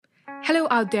Hello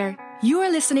out there. You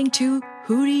are listening to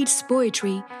Who Reads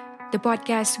Poetry, the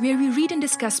podcast where we read and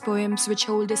discuss poems which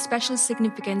hold a special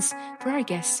significance for our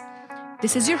guests.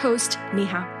 This is your host,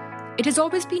 Neha. It has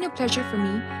always been a pleasure for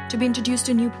me to be introduced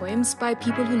to new poems by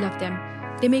people who love them.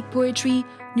 They make poetry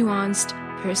nuanced,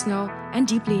 personal, and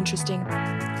deeply interesting.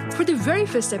 For the very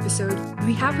first episode,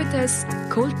 we have with us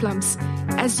Cold Plums.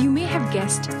 As you may have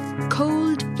guessed,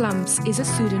 Cold Plums is a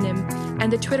pseudonym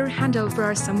and the Twitter handle for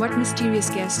our somewhat mysterious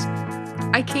guest.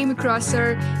 I came across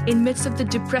her in midst of the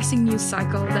depressing news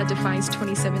cycle that defines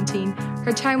 2017.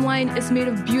 Her timeline is made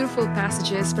of beautiful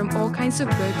passages from all kinds of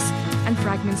books and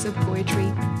fragments of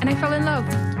poetry, and I fell in love.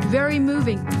 Very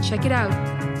moving. Check it out.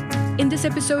 In this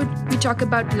episode, we talk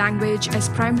about language as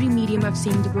primary medium of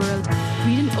seeing the world,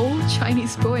 read an old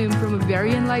Chinese poem from a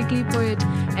very unlikely poet,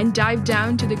 and dive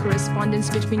down to the correspondence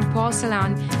between Paul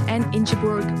Celan and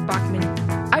Ingeborg Bachmann.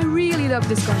 I really love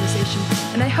this conversation,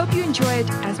 and I hope you enjoy it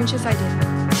as much as I did.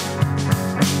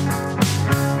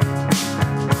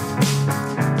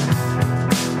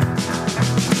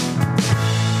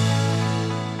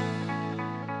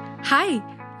 Hi,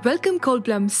 welcome Cold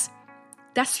Plums.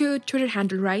 That's your Twitter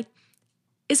handle, right?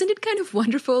 Isn't it kind of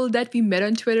wonderful that we met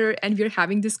on Twitter and we're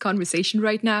having this conversation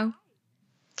right now?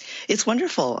 It's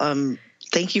wonderful.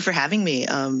 Thank you for having me,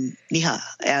 Neha.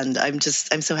 And I'm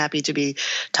so happy to be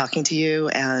talking to you.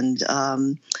 And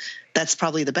that's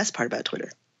probably the best part about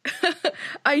Twitter.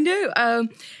 I know.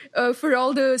 For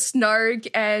all the snark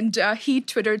and heat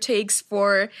Twitter takes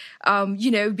for,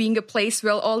 being a place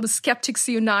where all the skeptics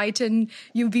unite and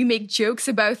we make jokes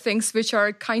about things which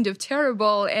are kind of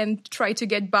terrible and try to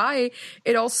get by,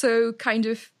 it also kind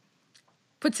of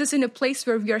puts us in a place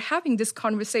where we are having this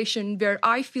conversation where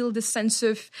I feel this sense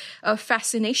of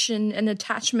fascination and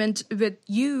attachment with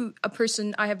you, a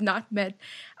person I have not met.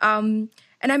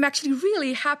 And I'm actually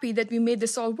really happy that we made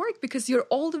this all work because you're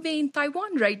all the way in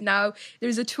Taiwan right now.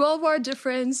 There's a 12-hour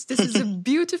difference. This is a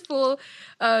beautiful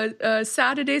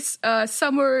Saturday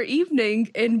summer evening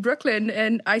in Brooklyn,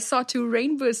 and I saw 2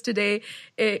 rainbows today.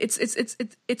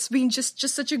 It's been just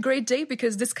such a great day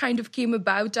because this kind of came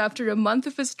about after a month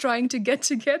of us trying to get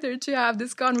together to have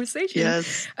this conversation.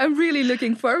 Yes. I'm really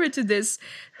looking forward to this.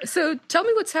 So tell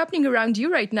me what's happening around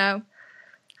you right now.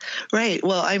 Right.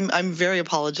 Well, I'm very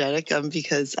apologetic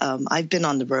because I've been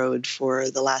on the road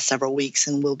for the last several weeks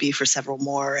and will be for several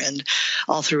more, and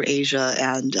all through Asia.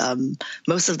 And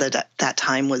most of that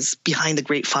time was behind the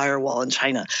Great Firewall in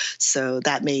China. So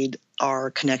that made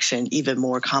our connection even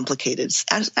more complicated.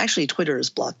 Actually, Twitter is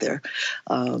blocked there.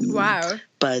 Wow.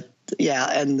 But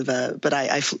yeah, but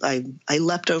I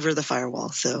leapt over the firewall.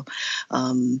 So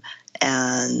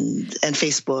and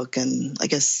Facebook, and I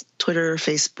guess Twitter,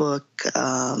 Facebook,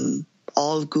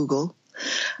 all of Google.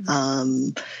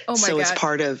 Oh my so God. It's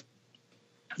part of,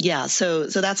 yeah. So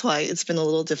that's why it's been a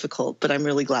little difficult, but I'm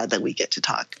really glad that we get to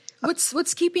talk.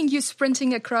 What's keeping you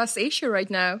sprinting across Asia right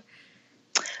now?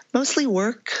 Mostly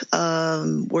work,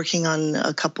 working on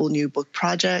a couple new book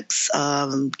projects,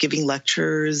 giving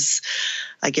lectures.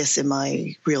 I guess in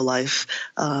my real life,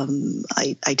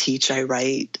 I teach, I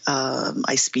write,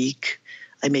 I speak,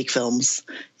 I make films.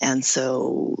 And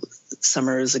so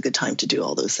summer is a good time to do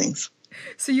all those things.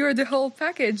 So you're the whole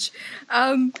package.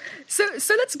 So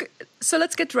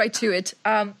let's get right to it.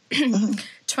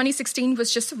 2016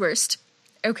 was just the worst.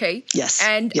 Okay. Yes.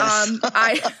 And yes.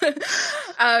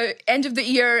 I end of the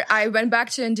year, I went back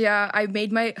to India. I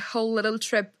made my whole little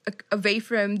trip away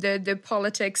from the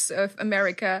politics of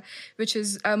America, which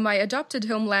is my adopted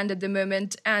homeland at the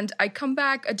moment. And I come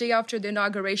back a day after the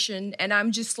inauguration, and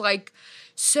I'm just like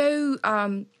so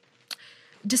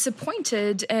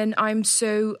disappointed, and I'm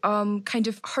so kind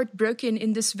of heartbroken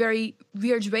in this very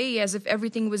weird way, as if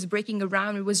everything was breaking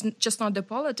around. It was just not the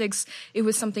politics, it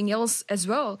was something else as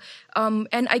well.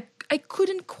 And I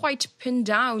couldn't quite pin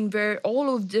down where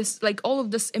all of this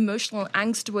emotional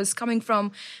angst was coming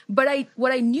from. But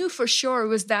what I knew for sure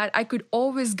was that I could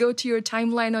always go to your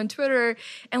timeline on Twitter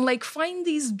and find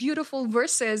these beautiful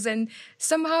verses, and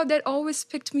somehow that always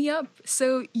picked me up.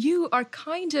 So you are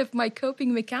kind of my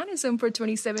coping mechanism for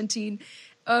 2017.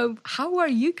 How are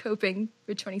you coping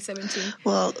with 2017?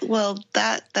 Well,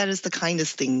 that is the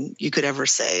kindest thing you could ever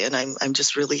say, and I'm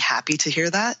just really happy to hear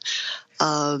that.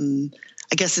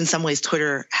 I guess in some ways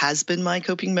Twitter has been my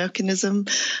coping mechanism,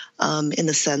 in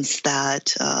the sense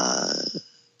that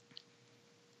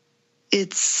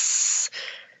it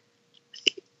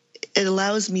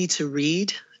allows me to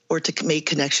read or to make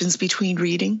connections between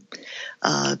reading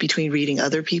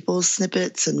other people's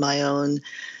snippets and my own,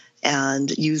 and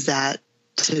use that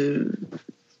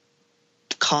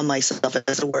call myself,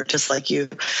 as a word, just like you,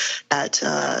 that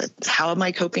how am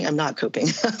I coping? I'm not coping.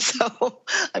 So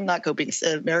I'm not coping.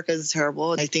 America is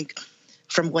terrible. And I think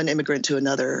from one immigrant to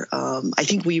another, I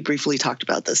think we briefly talked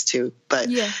about this too, but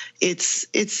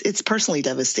it's personally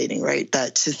devastating, right?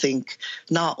 That to think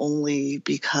not only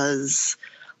because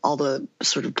all the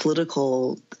sort of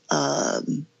political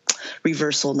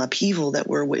reversal and upheaval that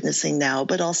we're witnessing now,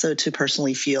 but also to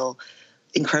personally feel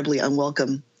incredibly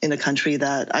unwelcome in a country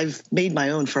that I've made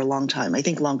my own for a long time, I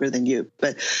think longer than you.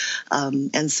 But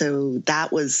and so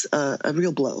that was a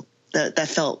real blow that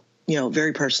felt,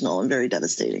 very personal and very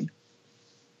devastating.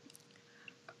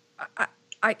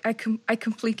 I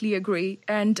completely agree.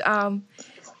 And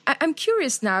I'm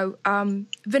curious now,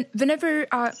 whenever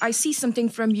I see something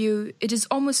from you, it is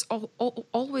almost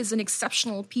always an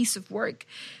exceptional piece of work.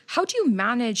 How do you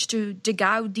manage to dig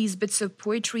out these bits of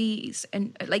poetry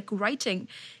and like writing?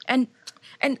 And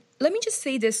let me just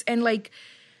say this, and like,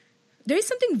 there is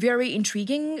something very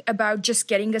intriguing about just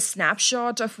getting a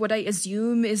snapshot of what I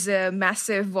assume is a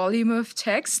massive volume of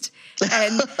text.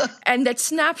 And that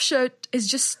snapshot is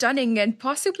just stunning and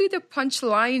possibly the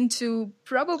punchline to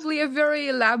probably a very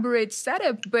elaborate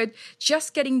setup. But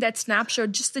just getting that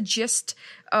snapshot, just the gist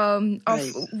of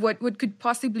what could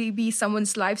possibly be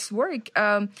someone's life's work,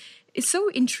 it's so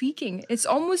intriguing. It's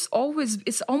almost always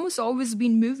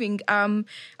been moving. I'm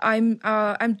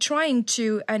trying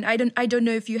to, and I don't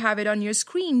know if you have it on your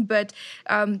screen, but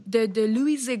the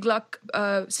Louise Gluck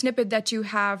snippet that you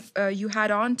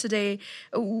had on today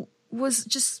was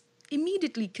just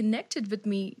immediately connected with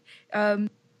me.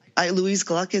 Louise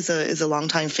Gluck is a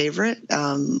longtime favorite.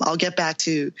 I'll get back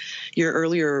to your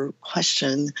earlier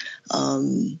question.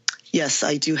 Yes,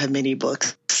 I do have many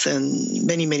books and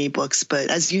many books, but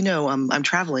as you know, I'm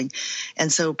traveling. And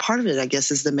so part of it, I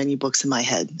guess, is the many books in my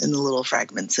head and the little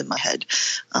fragments in my head.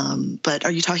 But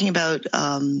are you talking about,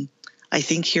 I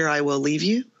Think Here I Will Leave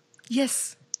You?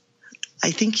 Yes.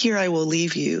 I think here I will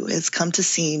leave you. It's come to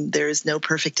seem there is no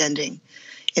perfect ending.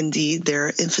 Indeed, there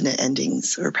are infinite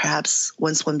endings, or perhaps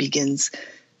once one begins,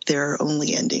 there are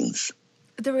only endings.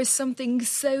 There is something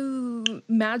so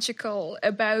magical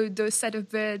about those set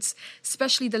of words,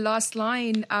 especially the last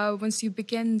line. Once you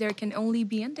begin, there can only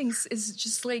be endings. It's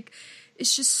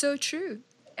just so true.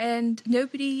 And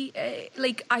nobody,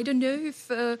 I don't know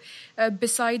if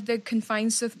beside the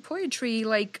confines of poetry,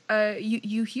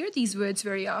 you hear these words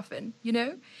very often.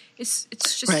 It's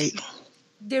just right.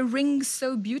 They ring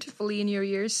so beautifully in your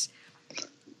ears.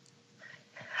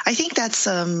 I think that's,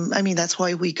 that's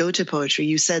why we go to poetry.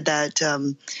 You said that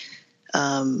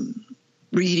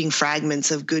reading fragments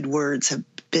of good words have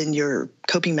been your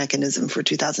coping mechanism for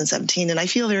 2017. And I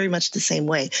feel very much the same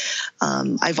way.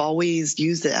 I've always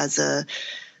used it as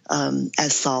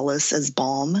solace, as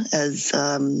balm, as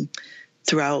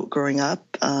throughout growing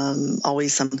up,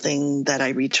 always something that I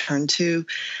return to.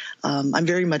 I'm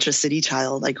very much a city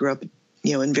child. I grew up,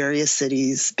 in various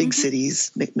cities, big cities,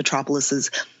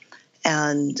 metropolises.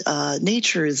 And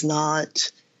nature is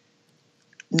not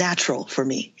natural for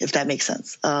me, if that makes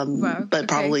sense. Wow. But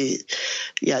probably,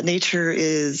 nature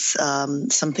is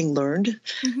something learned,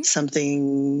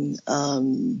 something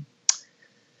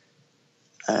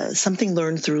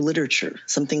learned through literature,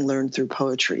 something learned through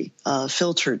poetry,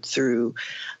 filtered through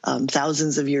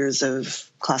thousands of years of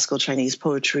classical Chinese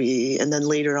poetry. And then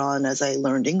later on, as I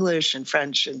learned English and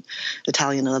French and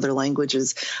Italian and other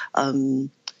languages,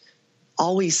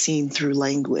 always seen through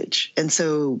language. And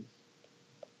so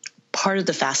part of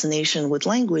the fascination with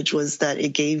language was that it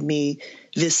gave me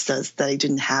vistas that I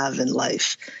didn't have in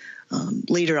life.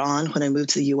 Later on, when I moved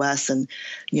to the U.S. and,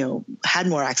 had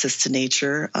more access to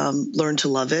nature, learned to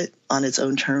love it on its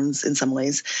own terms in some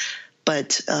ways,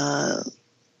 but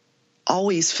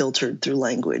always filtered through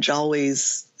language,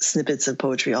 always snippets of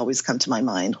poetry always come to my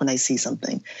mind when I see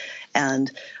something.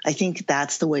 And I think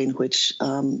that's the way in which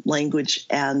language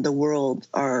and the world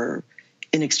are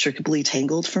inextricably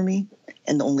tangled for me,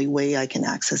 and the only way I can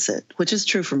access it, which is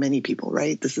true for many people,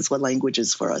 right? This is what language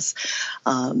is for us.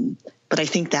 But I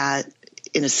think that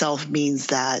in itself means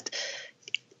that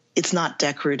it's not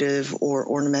decorative or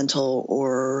ornamental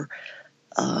or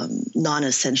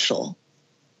non-essential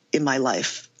in my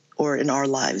life or in our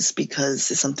lives,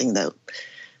 because it's something that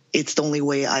it's the only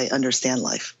way I understand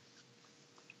life.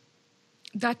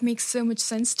 That makes so much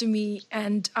sense to me.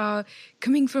 And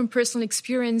coming from personal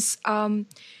experience,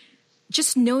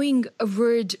 just knowing a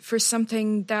word for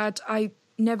something that I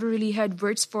never really had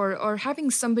words for, or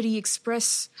having somebody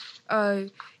express, a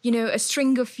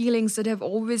string of feelings that have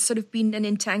always sort of been an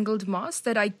entangled mass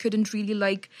that I couldn't really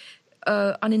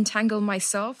unentangle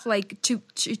myself,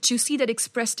 to see that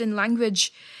expressed in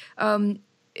language,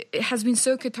 it has been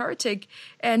so cathartic,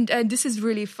 and this is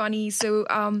really funny. So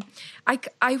I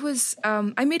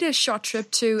made a short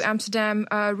trip to Amsterdam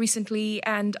recently,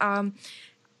 and I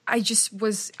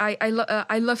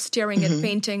love staring at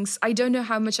paintings. I don't know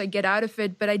how much I get out of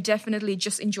it, but I definitely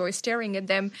just enjoy staring at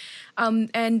them.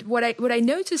 And what I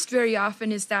noticed very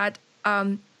often is that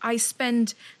I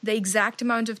spend the exact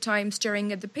amount of time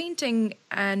staring at the painting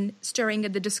and staring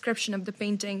at the description of the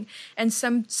painting. And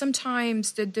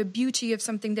sometimes the beauty of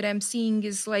something that I'm seeing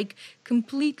is like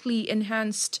completely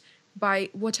enhanced by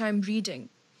what I'm reading.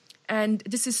 And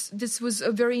this was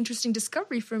a very interesting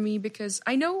discovery for me, because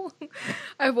I know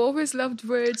I've always loved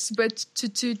words, but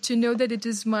to know that it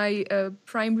is my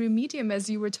primary medium, as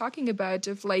you were talking about,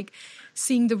 of like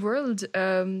seeing the world,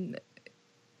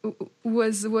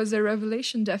 was a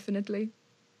revelation, definitely.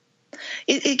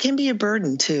 It can be a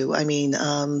burden too. I mean,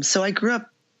 so I grew up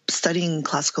studying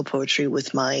classical poetry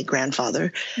with my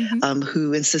grandfather,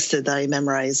 who insisted that I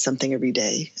memorize something every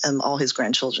day, all his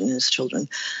grandchildren and his children.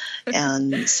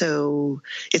 And so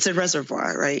it's a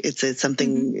reservoir, right? It's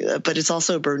something, but it's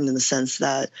also a burden in the sense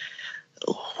that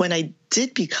when I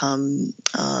did become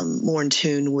more in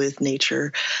tune with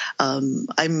nature,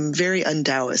 I'm very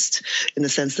un-Taoist in the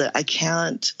sense that I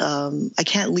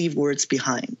can't leave words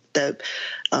behind. That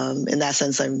in that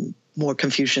sense, I'm more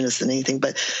Confucianist than anything,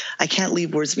 but I can't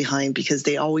leave words behind because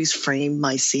they always frame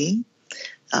my seeing.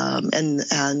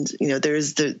 And you know,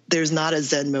 there's not a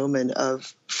Zen moment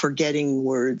of forgetting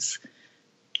words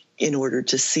in order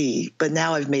to see, but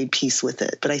now I've made peace with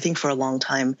it. But I think for a long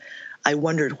time, I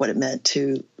wondered what it meant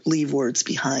to leave words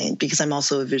behind, because I'm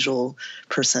also a visual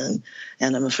person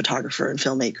and I'm a photographer and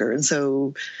filmmaker. And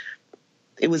so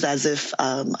it was as if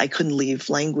I couldn't leave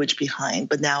language behind,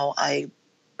 but now I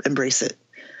embrace it.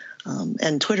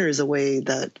 And Twitter is a way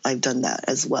that I've done that,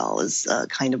 as well as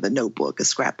kind of a notebook, a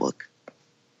scrapbook.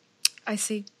 I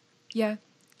see. Yeah.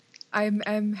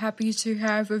 I'm happy to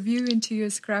have a view into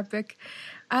your scrapbook.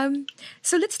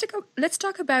 So let's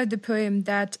talk about the poem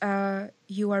that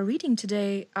you are reading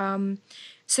today.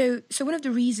 So one of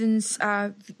the reasons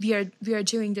we are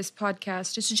doing this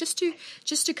podcast is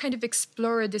just to kind of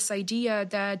explore this idea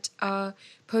that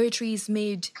poetry is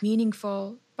made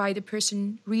meaningful by the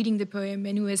person reading the poem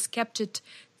and who has kept it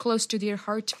close to their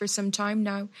heart for some time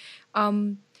now.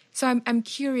 So I'm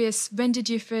curious, when did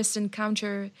you first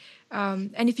encounter,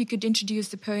 and if you could introduce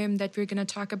the poem that we're going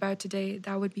to talk about today,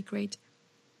 that would be great.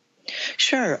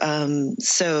 Sure.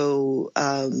 So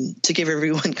to give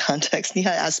everyone context, Neha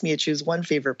asked me to choose one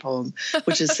favorite poem,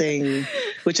 which is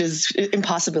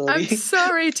impossibility. I'm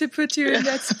sorry to put you in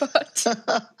that spot.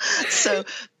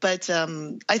 But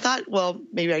I thought, well,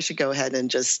 maybe I should go ahead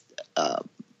and just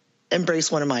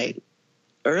embrace one of my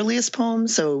earliest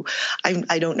poems. So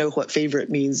I don't know what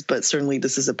favorite means, but certainly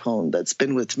this is a poem that's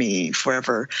been with me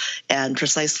forever. And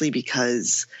precisely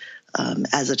because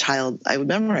as a child, I would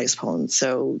memorize poems.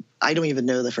 So I don't even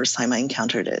know the first time I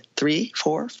encountered it. 3,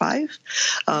 4, 5.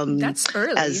 That's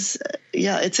early.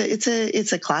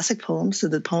 It's a classic poem. So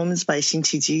the poem is by Xin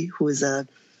Qiji, who is a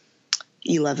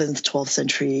 11th, 12th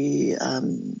century,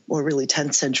 or really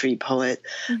 10th century poet.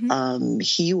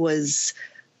 He was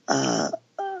a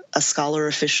scholar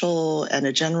official and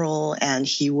a general, and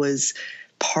he was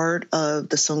part of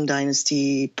the Song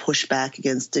dynasty pushback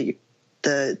against the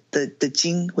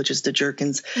Jing, which is the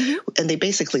Jurchens, and they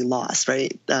basically lost,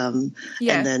 right? And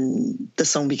then the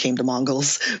Song became the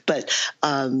Mongols. But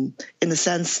in the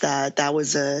sense that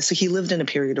was so he lived in a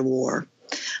period of war.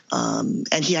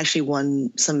 And he actually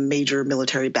won some major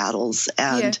military battles,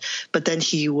 but then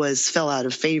he fell out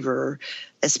of favor,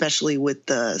 especially with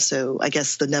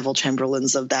the Neville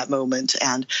Chamberlains of that moment.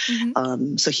 And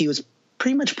so he was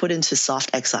pretty much put into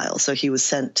soft exile. So he was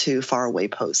sent to faraway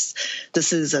posts.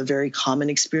 This is a very common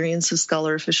experience of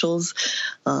scholar officials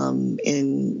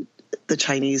in the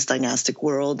Chinese dynastic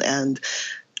world. And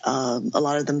a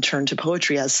lot of them turn to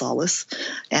poetry as solace.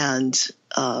 And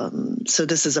so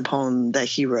this is a poem that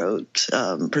he wrote,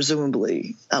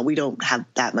 presumably. We don't have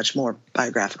that much more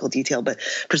biographical detail, but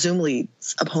presumably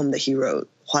it's a poem that he wrote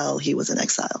while he was in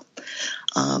exile.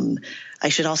 I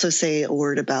should also say a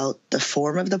word about the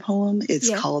form of the poem.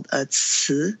 It's called a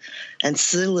ci, and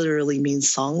ci literally means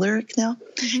song lyric now.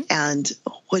 And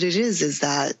what it is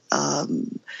that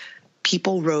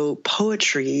people wrote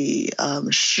poetry,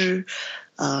 诗,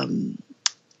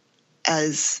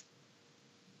 as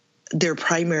their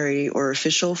primary or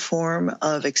official form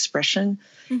of expression.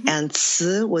 And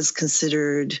ci was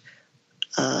considered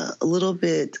a little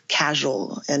bit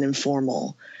casual and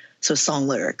informal, so song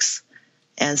lyrics.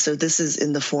 And so this is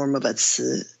in the form of a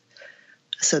ci.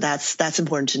 So that's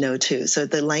important to know too. So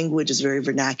the language is very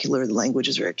vernacular. The language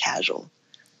is very casual.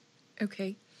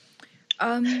 Okay.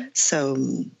 So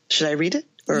should I read it?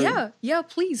 Or? Yeah,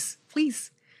 please.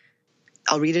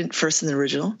 I'll read it first in the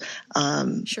original.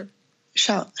 Sure.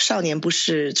 少年不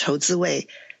识愁滋味，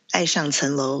爱上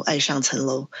层楼，爱上层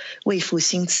楼，为赋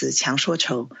新词强说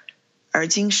愁。而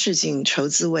今市井愁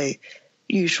滋味，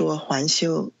欲说还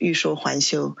休，欲说还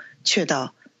休，却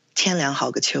道天凉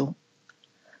好个秋。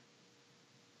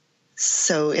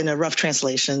So in a rough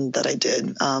translation that I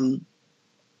did,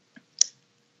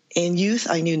 in youth,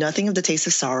 I knew nothing of the taste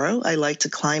of sorrow. I liked to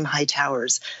climb high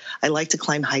towers. I liked to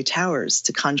climb high towers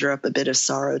to conjure up a bit of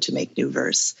sorrow to make new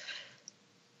verse.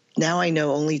 Now I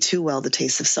know only too well the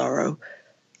taste of sorrow.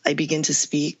 I begin to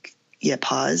speak, yet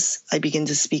pause. I begin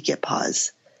to speak, yet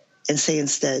pause, and say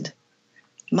instead,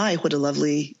 my, what a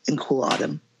lovely and cool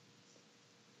autumn.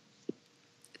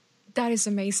 That is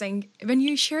amazing. When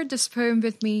you shared this poem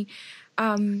with me,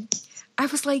 I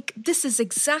was like, this is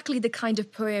exactly the kind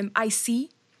of poem I see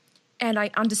and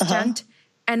I understand,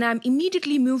 and I'm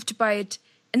immediately moved by it.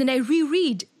 And then I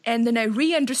reread, and then I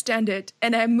re-understand it,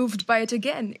 and I'm moved by it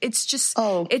again. It's just,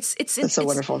 it's so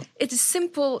wonderful. It's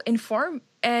simple in form,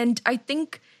 and I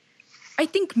think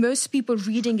most people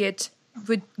reading it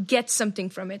would get something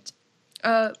from it.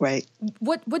 Right.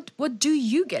 What do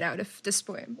you get out of this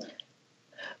poem?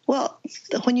 Well,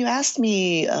 when you asked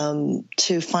me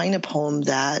to find a poem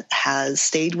that has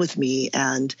stayed with me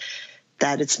and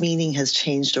that its meaning has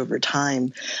changed over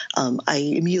time, I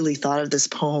immediately thought of this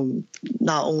poem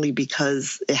not only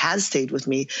because it has stayed with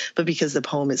me, but because the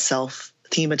poem itself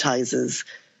thematizes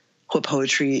what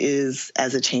poetry is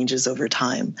as it changes over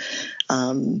time.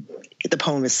 The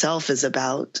poem itself is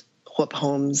about what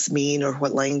poems mean or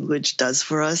what language does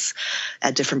for us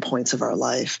at different points of our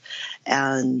life.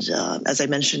 And as I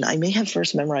mentioned, I may have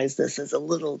first memorized this as a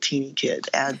little teeny kid.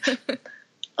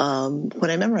 And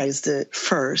when I memorized it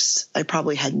first, I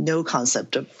probably had no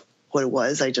concept of what it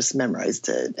was. I just memorized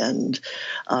it. And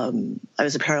I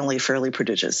was apparently fairly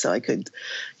prodigious. So I could,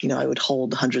 I would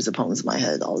hold hundreds of poems in my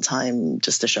head all the time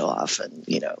just to show off and,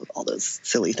 all those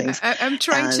silly things. I'm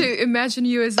trying to imagine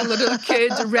you as a little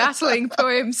kid rattling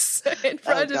poems in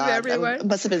front of everyone. It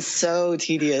must have been so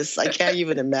tedious. I can't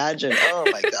even imagine. Oh,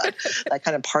 my God. That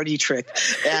kind of party trick.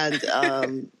 And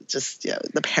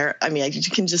the parent,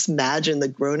 you can just imagine the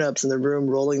grown-ups in the room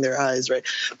rolling their eyes, right?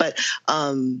 But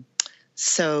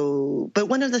but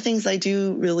one of the things I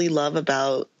do really love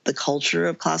about the culture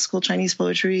of classical Chinese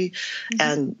poetry,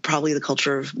 and probably the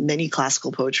culture of many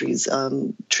classical poetry's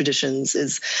traditions,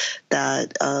 is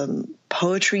that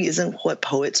poetry isn't what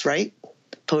poets write.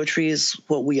 Poetry is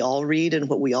what we all read and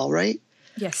what we all write.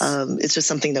 Yes. It's just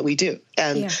something that we do.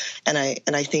 And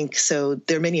I think so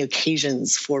there are many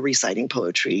occasions for reciting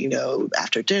poetry,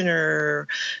 after dinner,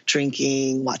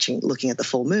 drinking, looking at the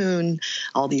full moon,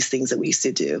 all these things that we used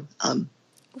to do.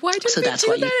 Why don't we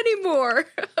do that anymore?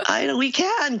 I know we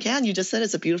can. You just said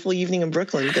it's a beautiful evening in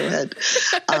Brooklyn. Go ahead.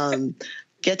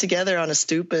 Get together on a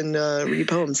stoop and read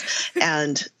poems.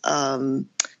 And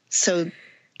so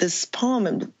this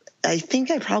poem, I think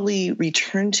I probably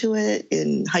returned to it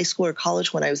in high school or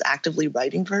college when I was actively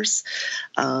writing verse.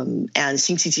 And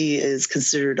Xingqiqi is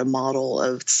considered a model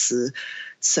of Ci,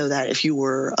 so that if you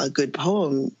were a good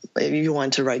poem, if you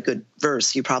wanted to write good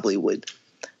verse, you probably would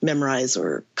memorize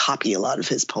or copy a lot of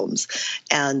his poems.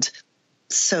 And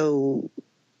so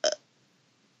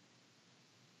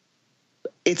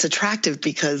it's attractive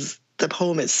because the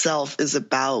poem itself is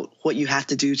about what you have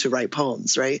to do to write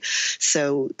poems, right?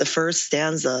 So the first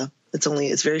stanza,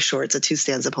 it's very short. It's a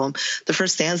 2-stanza poem. The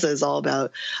first stanza is all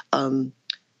about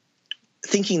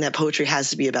thinking that poetry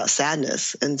has to be about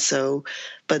sadness. And so,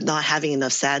 but not having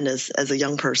enough sadness as a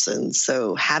young person.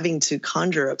 So having to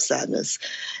conjure up sadness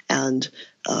and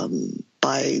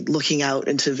by looking out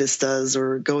into vistas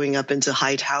or going up into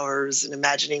high towers and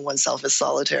imagining oneself as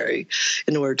solitary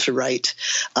in order to write.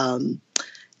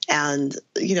 And,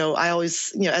 I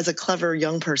always, as a clever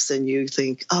young person, you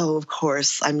think, oh, of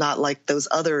course, I'm not like those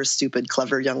other stupid,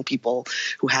 clever young people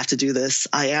who have to do this.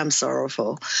 I am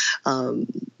sorrowful.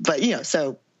 But,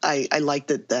 so I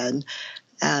liked it then.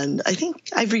 And I think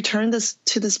I've returned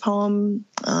to this poem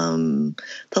the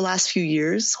last few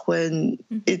years when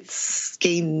it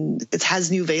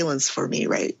has new valence for me,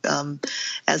 right?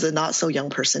 As a not so young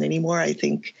person anymore, I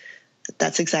think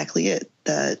that's exactly it,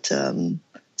 that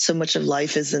so much of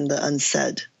life is in the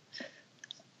unsaid.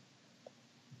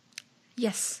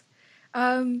 Yes.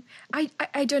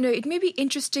 I don't know. It may be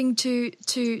interesting to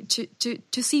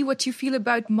see what you feel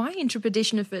about my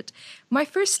interpretation of it. My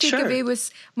first takeaway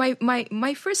was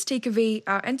my first takeaway,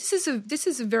 and this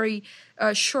is a very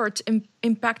short,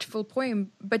 impactful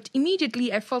poem. But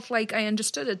immediately I felt like I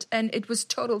understood it, and it was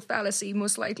total fallacy,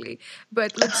 most likely.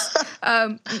 But let's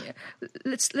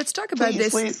talk about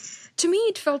this. Please. To me,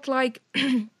 it felt like.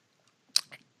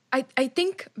 I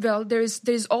think, well,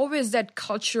 there's always that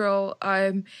cultural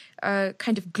kind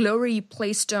of glory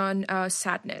placed on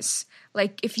sadness.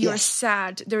 Like if you're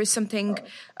sad, there is something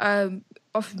of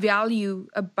value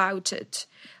about it.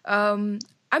 I'm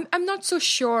not so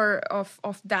sure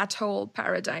of that whole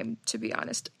paradigm, to be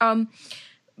honest.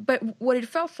 But what it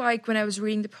felt like when I was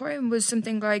reading the poem was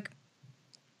something like,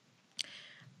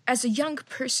 as a young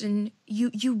person,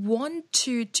 you want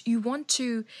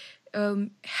to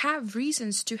have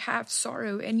reasons to have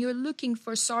sorrow, and you're looking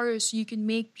for sorrow so you can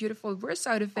make beautiful verse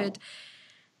out of it.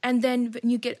 And then when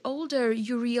you get older,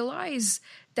 you realize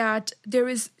that there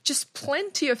is just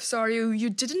plenty of sorrow. You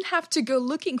didn't have to go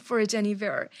looking for it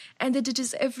anywhere, and that it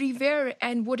is everywhere.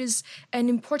 And what is an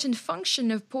important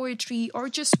function of poetry, or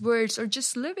just words, or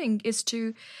just living, is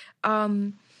to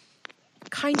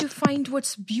kind of find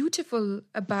what's beautiful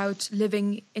about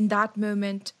living in that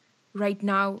moment right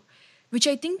now, which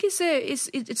I think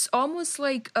it's almost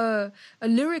like a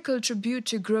lyrical tribute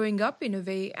to growing up in a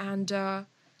way. And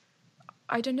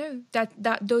I don't know, that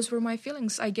those were my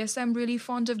feelings. I guess I'm really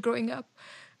fond of growing up.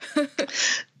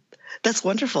 That's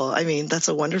wonderful. I mean, that's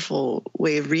a wonderful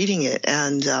way of reading it,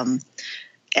 and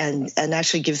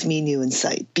actually gives me new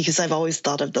insight, because I've always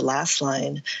thought of the last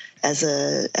line as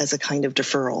a kind of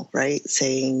deferral, right?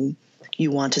 Saying, you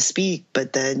want to speak,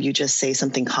 but then you just say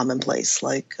something commonplace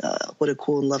like, what a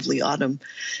cool and lovely autumn.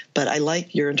 But I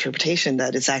like your interpretation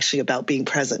that it's actually about being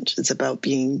present. It's about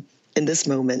being in this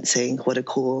moment, saying what a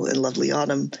cool and lovely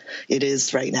autumn it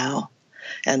is right now.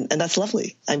 And that's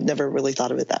lovely. I've never really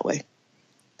thought of it that way.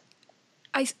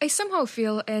 I somehow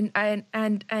feel, and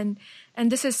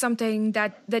this is something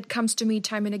that comes to me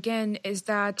time and again, is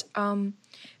that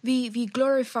we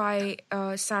glorify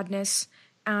sadness,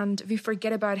 and we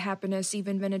forget about happiness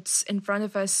even when it's in front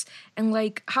of us. And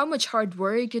like how much hard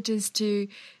work it is to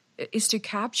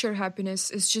capture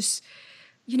happiness is just,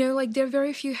 like there are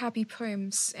very few happy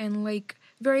poems and like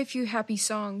very few happy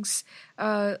songs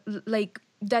like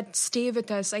that stay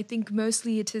with us. I think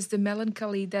mostly it is the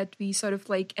melancholy that we sort of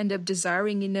like end up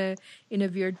desiring in a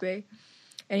weird way.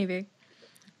 Anyway.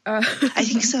 I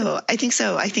think so.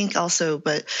 I think also,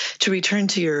 but to return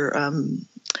to your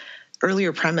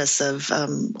earlier premise of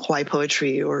why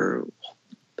poetry, or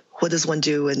what does one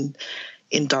do in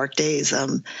dark days.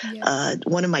 One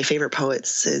of my favorite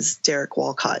poets is Derek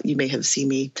Walcott. You may have seen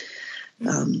me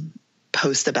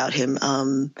post about him.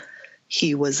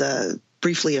 He was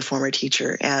briefly a former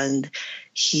teacher, and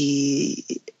he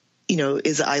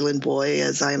is an island boy,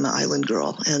 as I'm an island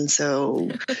girl. And so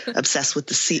obsessed with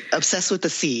the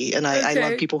sea. And I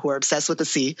love people who are obsessed with the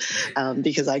sea,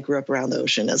 because I grew up around the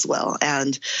ocean as well.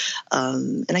 And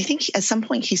I think at some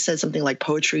point he said something like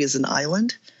poetry is an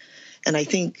island. And I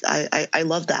think I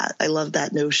love that. I love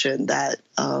that notion that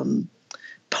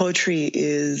poetry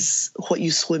is what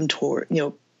you swim towards.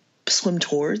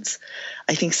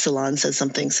 I think Celan says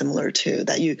something similar too,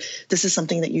 that this is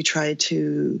something that you try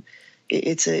to,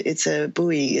 it's a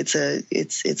buoy. It's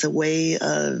a way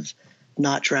of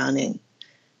not drowning.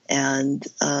 And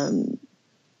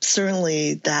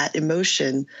certainly that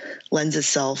emotion lends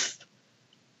itself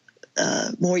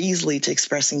more easily to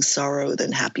expressing sorrow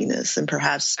than happiness. And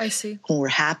perhaps when we're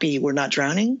happy, we're not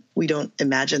drowning. We don't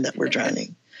imagine that we're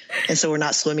drowning. And so we're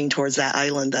not swimming towards that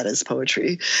island that is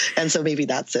poetry. And so maybe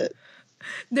that's it.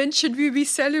 Then should we be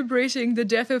celebrating the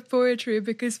death of poetry?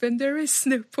 Because when there is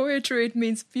no poetry, it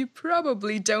means we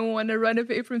probably don't want to run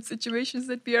away from situations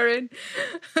that we are in.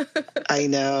 I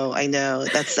know.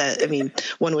 That's that. I mean,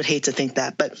 one would hate to think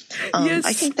that, but yes.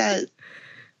 I think that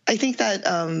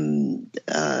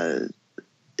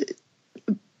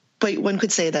but one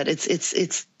could say that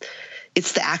it's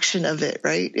the action of it,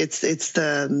 right? It's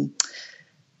the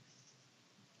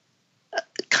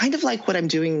kind of like what I'm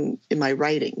doing in my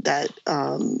writing, that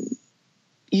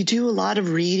you do a lot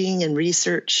of reading and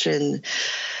research, and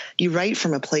you write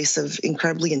from a place of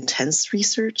incredibly intense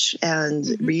research and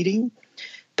reading,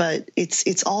 but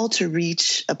it's all to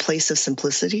reach a place of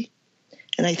simplicity.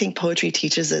 And I think poetry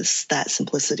teaches us that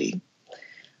simplicity,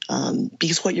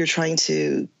 because what you're trying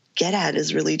to get at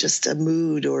is really just a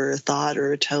mood or a thought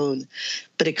or a tone,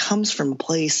 but it comes from a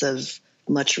place of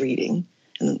much reading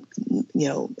and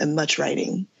much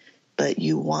writing, but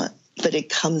it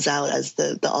comes out as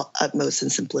the utmost in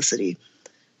simplicity.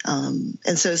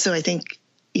 And so I think,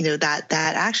 that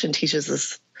action teaches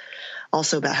us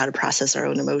also about how to process our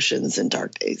own emotions in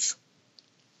dark days.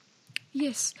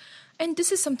 Yes. And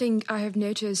this is something I have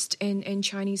noticed in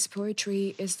Chinese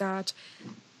poetry, is that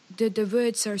the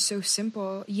words are so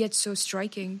simple yet so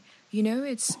striking.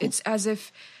 It's as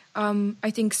if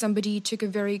I think somebody took a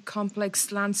very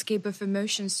complex landscape of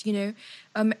emotions.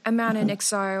 A man in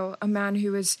exile, a man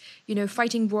who was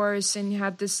fighting wars and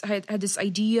had this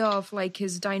idea of like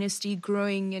his dynasty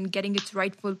growing and getting its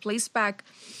rightful place back,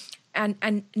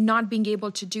 and not being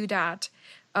able to do that,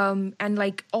 and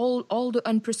like all the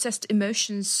unprocessed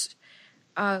emotions.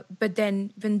 But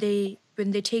then when they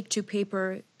take to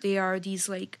paper, they are these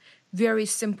like very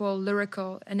simple,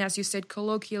 lyrical, and as you said,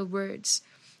 colloquial words,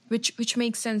 which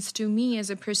makes sense to me as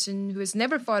a person who has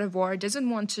never fought a war, doesn't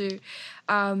want to,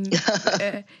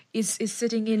 is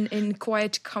sitting in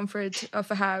quiet comfort of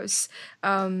a house.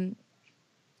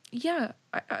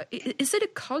 Is it a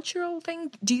cultural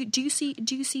thing? Do you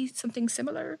see something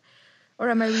similar, or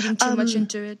am I reading too much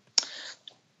into it?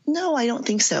 No, I don't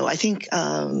think so. I think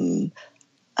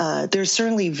there's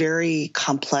certainly very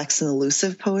complex and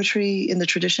elusive poetry in the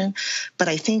tradition, but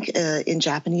I think in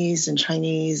Japanese and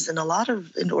Chinese and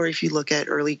or if you look at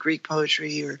early Greek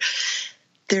poetry,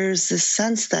 there's this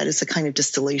sense that it's a kind of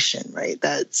distillation, right?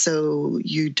 That so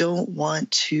you don't want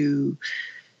to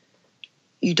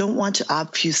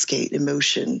obfuscate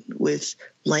emotion with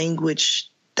language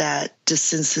that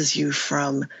distances you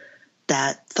from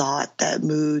that thought, that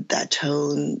mood, that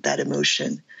tone, that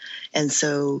emotion, and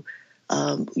so.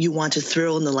 You want to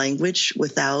thrill in the language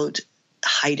without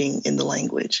hiding in the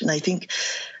language. And I think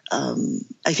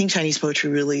Chinese poetry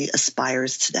really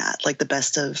aspires to that. Like the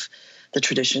best of the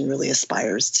tradition really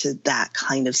aspires to that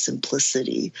kind of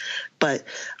simplicity. But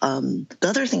the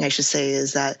other thing I should say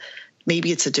is that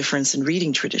maybe it's a difference in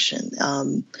reading tradition.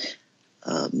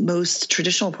 Most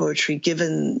traditional poetry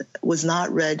was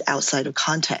not read outside of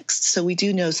context. So we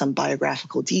do know some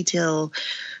biographical detail.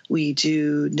 We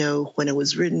do know when it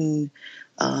was written.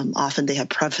 Often they have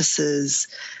prefaces.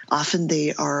 Often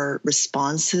they are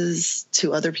responses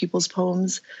to other people's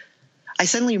poems. I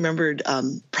suddenly remembered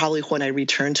probably when I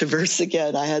returned to verse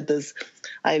again,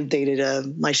 I've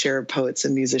dated my share of poets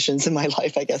and musicians in my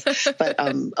life, I guess. But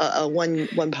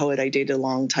one poet I dated a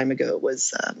long time ago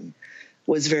was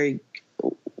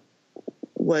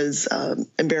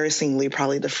embarrassingly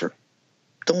probably the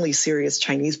only serious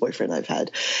Chinese boyfriend I've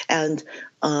had. And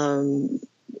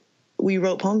we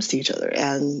wrote poems to each other.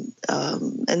 And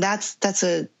that's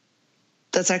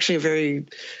actually a very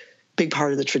big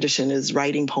part of the tradition, is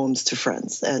writing poems to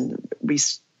friends and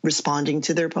responding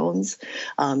to their poems,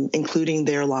 including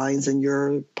their lines in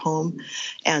your poem.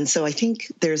 And so I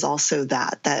think there's also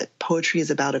that poetry is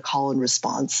about a call and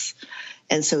response.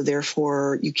 And so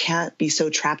therefore you can't be so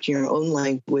trapped in your own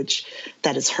language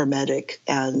that it's hermetic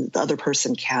and the other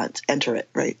person can't enter it,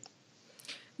 right?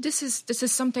 This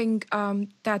is something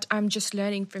that I'm just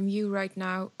learning from you right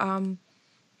now.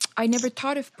 I never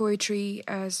thought of poetry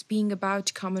as being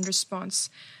about common response.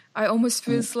 I almost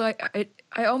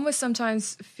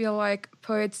sometimes feel like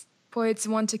poets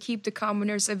want to keep the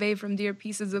commoners away from their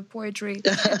pieces of poetry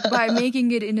by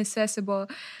making it inaccessible.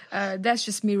 That's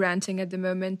just me ranting at the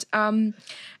moment.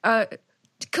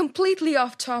 Completely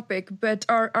off topic, but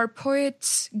are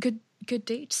poets good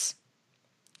dates?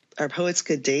 Are poets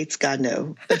good dates? God,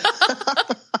 no.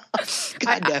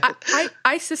 God, no.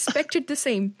 I suspected the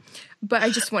same, but I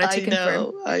just wanted to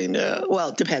confirm. I know.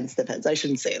 Well, depends. I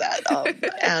shouldn't say that.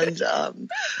 And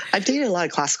I've dated a lot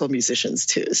of classical musicians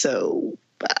too, so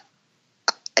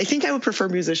I think I would prefer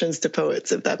musicians to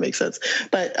poets, if that makes sense.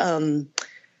 But I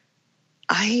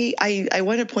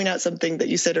want to point out something that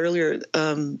you said earlier.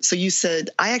 So you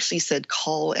said, I actually said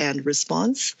call and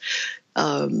response.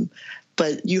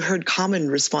 But you heard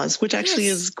common response, which actually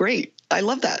is great. I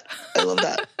love that.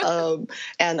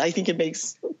 And I think it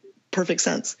makes perfect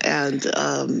sense. And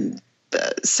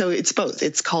so it's both.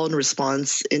 It's call and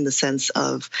response in the sense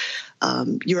of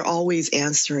you're always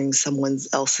answering someone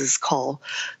else's call.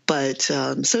 But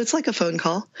so it's like a phone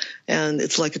call and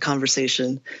it's like a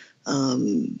conversation.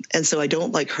 And so I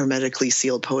don't like hermetically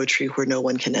sealed poetry where no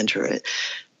one can enter it.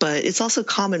 But it's also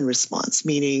common response,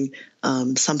 meaning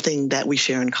something that we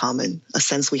share in common, a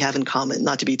sense we have in common,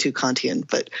 not to be too Kantian.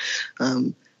 But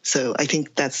so I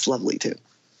think that's lovely, too.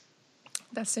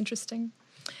 That's interesting.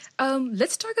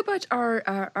 Let's talk about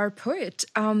our poet.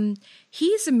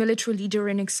 He's a military leader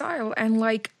in exile. And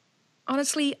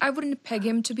honestly, I wouldn't peg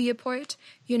him to be a poet.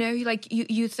 You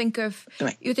think of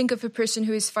a person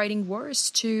who is fighting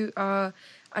wars to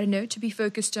I don't know, to be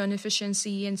focused on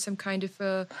efficiency and some kind of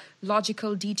a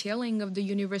logical detailing of the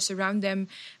universe around them.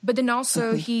 But then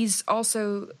also, he's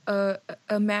also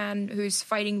a man who's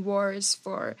fighting wars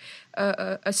for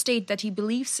a state that he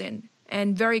believes in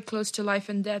and very close to life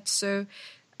and death. So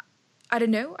I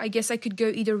don't know. I guess I could go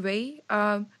either way.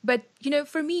 But,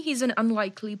 for me, he's an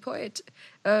unlikely poet.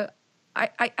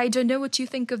 I don't know what you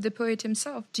think of the poet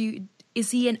himself.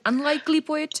 Is he an unlikely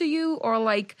poet to you, or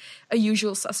like a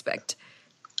usual suspect?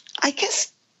 I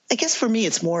guess for me,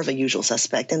 it's more of a usual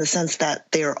suspect in the sense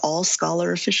that they are all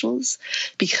scholar officials,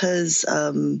 because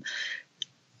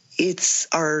it's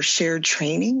our shared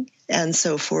training. And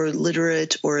so for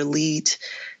literate or elite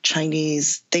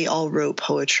Chinese, they all wrote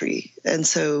poetry. And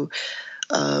so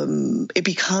it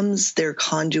becomes their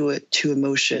conduit to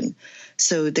emotion.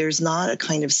 So there's not a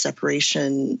kind of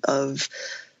separation of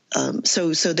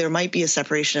so there might be a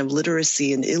separation of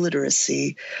literacy and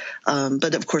illiteracy,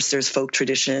 but of course there's folk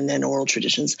tradition and oral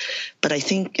traditions. But I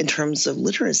think in terms of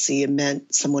literacy, it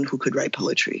meant someone who could write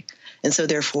poetry, and so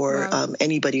therefore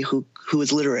anybody who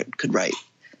is literate could write.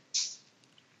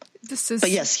 But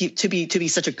yes, to be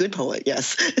such a good poet,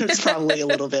 yes, it's probably a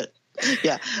little bit,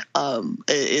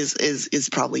 is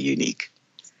probably unique.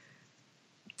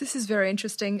 This is very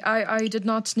interesting. I did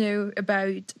not know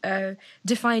about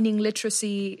defining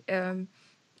literacy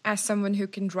as someone who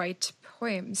can write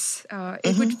poems.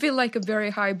 It would feel like a very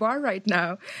high bar right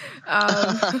now.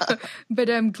 But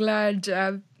I'm glad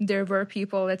there were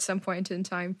people at some point in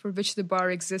time for which the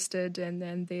bar existed, and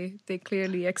then they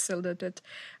clearly excelled at it.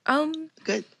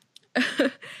 Good.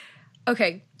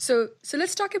 Okay, so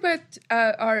let's talk about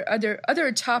our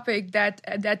other topic that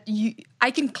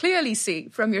I can clearly see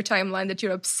from your timeline that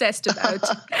you're obsessed about.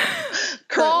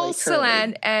 Paul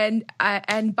Celan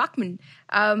and Bachman.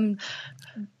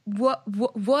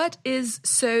 What is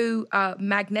so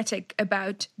magnetic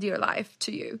about their life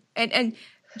to you? And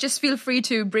just feel free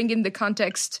to bring in the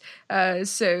context,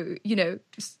 so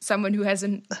someone who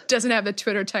doesn't have the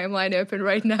Twitter timeline open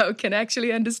right now can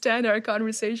actually understand our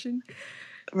conversation.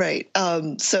 Right.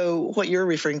 So what you're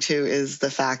referring to is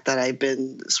the fact that I've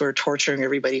been sort of torturing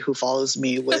everybody who follows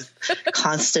me with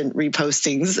constant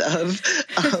repostings of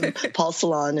Paul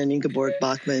Celan and Ingeborg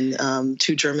Bachmann,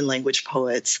 two German language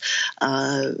poets,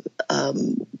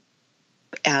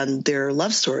 and their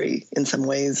love story in some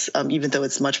ways, even though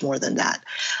it's much more than that.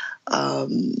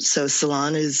 So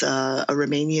Celan is a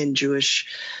Romanian Jewish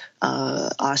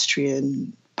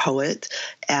Austrian poet,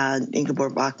 and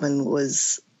Ingeborg Bachmann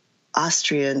was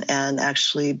Austrian and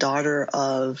actually daughter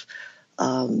of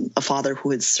a father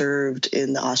who had served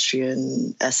in the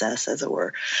Austrian SS, as it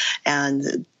were.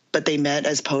 But they met,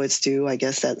 as poets do, I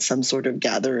guess, at some sort of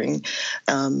gathering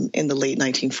in the late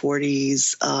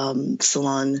 1940s.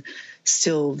 Celan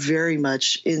still very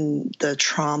much in the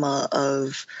trauma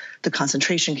of the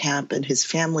concentration camp, and his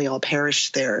family all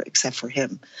perished there except for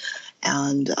him.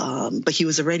 But he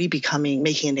was already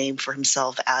making a name for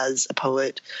himself as a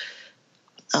poet.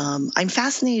 I'm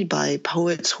fascinated by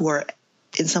poets who are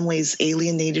in some ways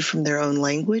alienated from their own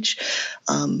language.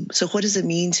 So what does it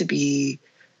mean to be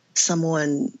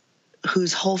someone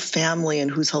whose whole family and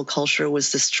whose whole culture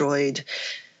was destroyed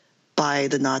by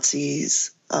the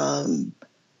Nazis,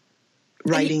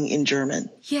 writing in German?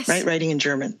 Yes. Right? Writing in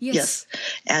German. Yes.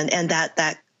 And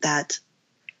that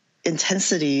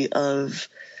intensity of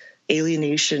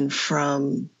alienation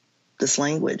from this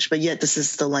language, but yet this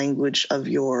is the language of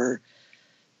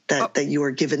that you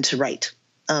are given to write,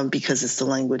 because it's the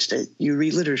language that you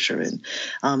read literature in.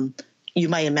 You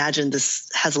might imagine this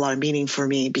has a lot of meaning for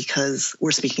me because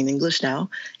we're speaking English now,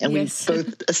 and yes. we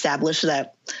both established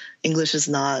that English is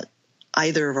not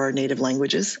either of our native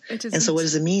languages. And so what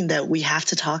does it mean that we have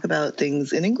to talk about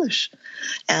things in English?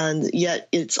 And yet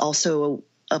it's also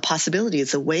a possibility.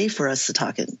 It's a way for us to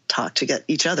talk to get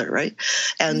each other, right?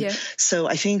 And so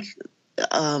I think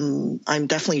I'm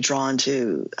definitely drawn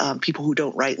to people who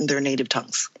don't write in their native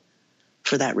tongues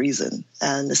for that reason,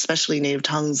 and especially native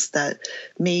tongues that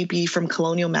may be from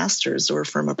colonial masters or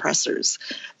from oppressors.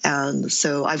 And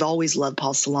so I've always loved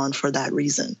Paul Celan for that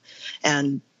reason.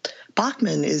 And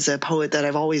Bachmann is a poet that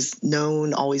I've always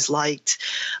known, always liked.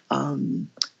 And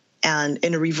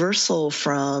in a reversal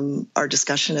from our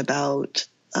discussion about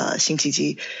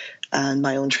Xingqiji and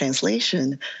my own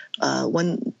translation,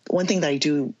 one thing that I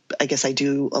do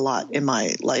a lot in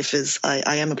my life is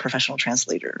I am a professional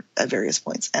translator at various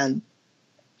points. And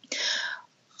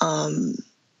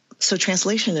so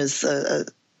translation is a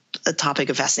topic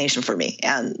of fascination for me.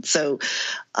 And so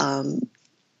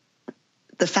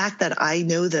the fact that I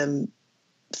know them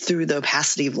through the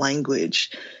opacity of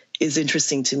language is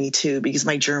interesting to me too, because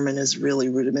my German is really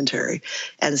rudimentary.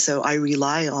 And so I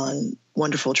rely on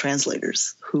wonderful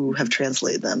translators who have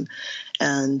translated them.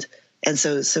 And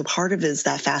so part of it is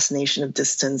that fascination of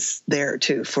distance there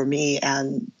too, for me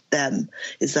and them,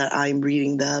 is that I'm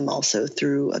reading them also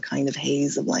through a kind of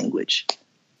haze of language.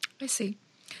 I see.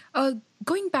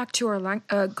 Going back to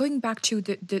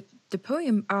the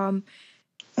poem,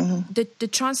 the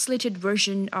translated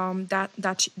version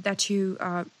that you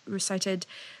recited,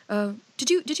 did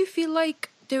you feel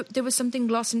like there was something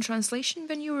lost in translation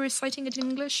when you were reciting it in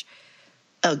English?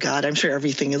 Oh God, I'm sure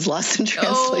everything is lost in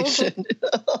translation.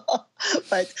 Oh.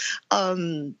 But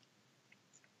I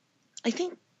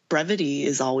think brevity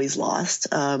is always lost.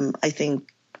 I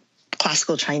think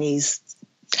classical Chinese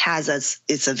has as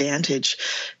its advantage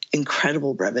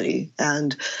incredible brevity,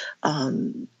 and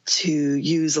to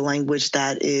use a language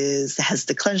that has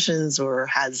declensions or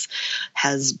has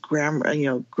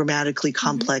grammar, grammatically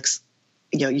complex.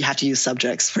 You have to use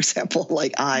subjects, for example,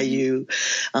 like I, you.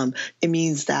 It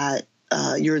means that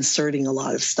you're inserting a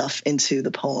lot of stuff into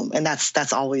the poem, and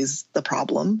that's always the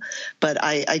problem. But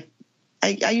I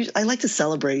like to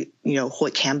celebrate,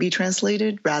 what can be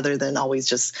translated rather than always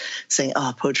just saying,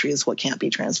 poetry is what can't be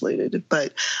translated.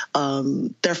 But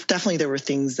there were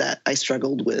things that I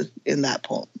struggled with in that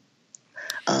poem.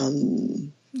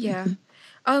 Yeah.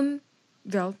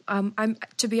 Well,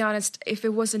 to be honest, if it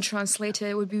wasn't translated,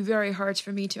 it would be very hard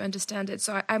for me to understand it.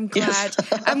 So I'm glad.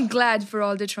 Yes. I'm glad for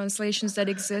all the translations that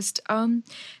exist. Going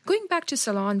back to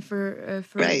Salon for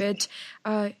right. a bit,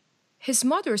 his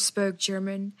mother spoke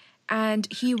German, and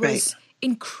he was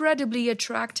incredibly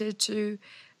attracted to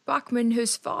Bachmann,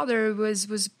 whose father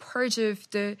was part of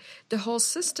the whole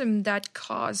system that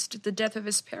caused the death of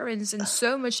his parents and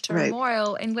so much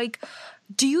turmoil. And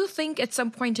do you think at some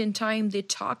point in time they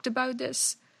talked about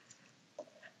this?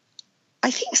 I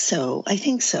think so. I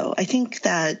think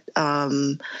that,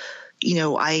 I've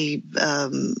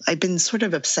been sort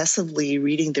of obsessively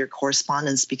reading their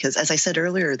correspondence because, as I said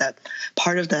earlier, that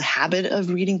part of the habit of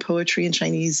reading poetry in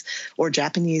Chinese or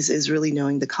Japanese is really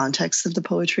knowing the context of the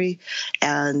poetry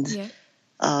and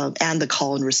the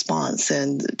call and response,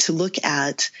 and to look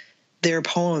at their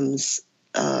poems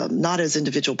not as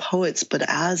individual poets, but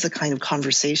as a kind of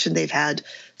conversation they've had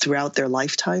throughout their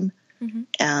lifetime,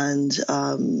 and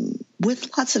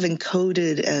with lots of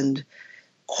encoded and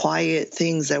quiet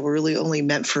things that were really only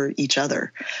meant for each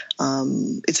other.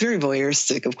 It's very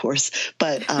voyeuristic, of course,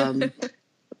 but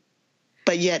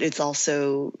yet it's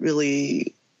also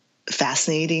really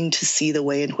fascinating to see the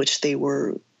way in which they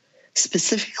were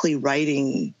specifically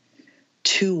writing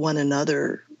to one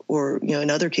another, or in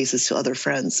other cases to other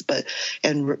friends,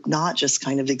 and not just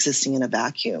kind of existing in a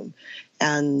vacuum.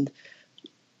 And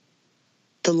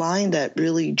the line that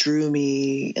really drew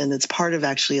me, and it's part of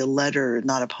actually a letter,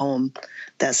 not a poem,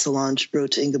 that Solange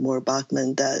wrote to Ingeborg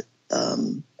Bachmann, that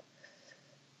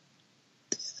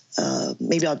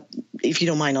maybe if you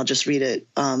don't mind, I'll just read it.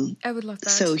 I would love that.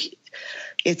 So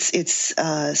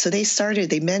so they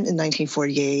met in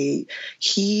 1948.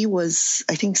 He was,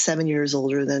 I think, 7 years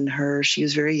older than her. She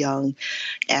was very young.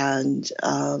 And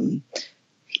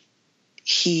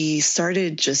he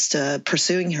started just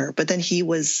pursuing her, but then he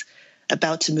was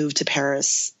about to move to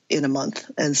Paris in a month.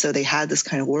 And so they had this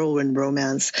kind of whirlwind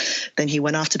romance. Then he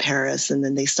went off to Paris, and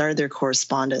then they started their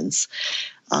correspondence.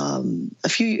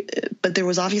 But there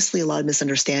was obviously a lot of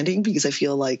misunderstanding, because I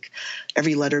feel like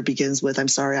every letter begins with, "I'm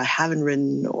sorry, I haven't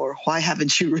written," or "Why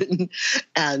haven't you written?"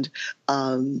 And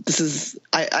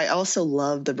I also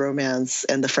love the romance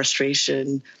and the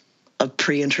frustration of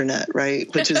pre-internet, right?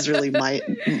 Which is really my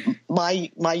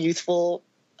youthful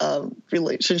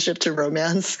relationship to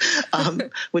romance,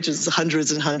 which is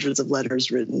hundreds and hundreds of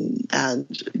letters written and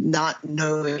not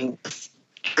knowing if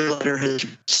your letter has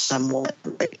reached someone,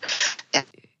 right?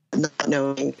 And not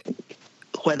knowing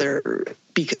whether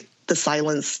the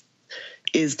silence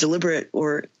is deliberate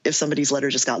or if somebody's letter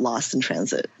just got lost in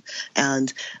transit.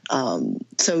 And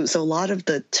so a lot of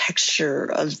the texture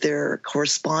of their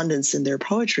correspondence in their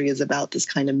poetry is about this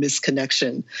kind of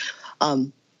misconnection.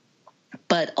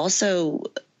 But also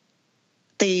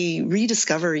they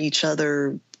rediscover each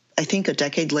other, I think, a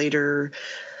decade later,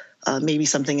 maybe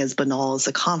something as banal as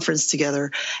a conference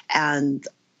together. And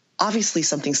obviously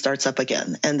something starts up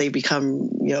again and they become,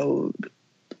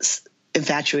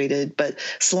 infatuated. But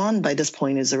Salon, by this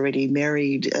point, is already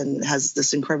married and has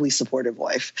this incredibly supportive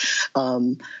wife,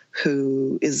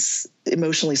 who is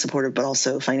emotionally supportive, but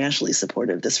also financially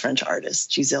supportive, this French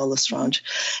artist, Gisèle Lestrange.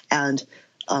 And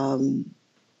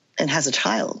has a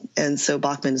child. And so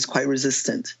Bachman is quite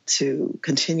resistant to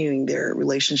continuing their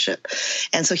relationship.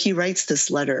 And so he writes this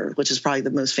letter, which is probably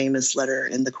the most famous letter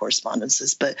in the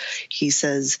correspondences. But he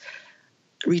says,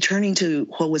 returning to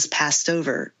what was passed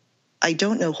over, I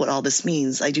don't know what all this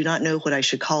means. I do not know what I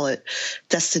should call it.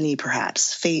 Destiny,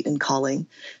 perhaps, fate and calling.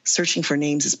 Searching for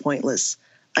names is pointless.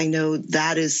 I know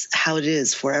that is how it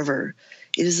is forever.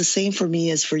 It is the same for me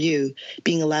as for you,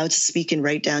 being allowed to speak and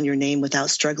write down your name without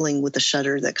struggling with the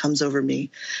shudder that comes over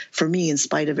me. For me, in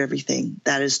spite of everything,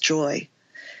 that is joy.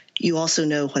 You also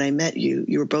know when I met you,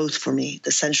 you were both for me,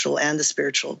 the sensual and the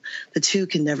spiritual. The two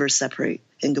can never separate,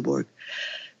 Ingeborg.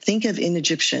 Think of In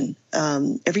Egyptian.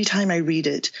 Every time I read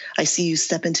it, I see you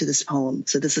step into this poem.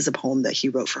 So this is a poem that he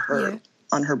wrote for her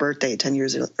on her birthday 10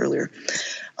 years earlier.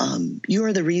 You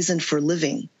are the reason for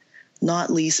living, not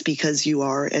least because you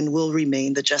are and will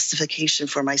remain the justification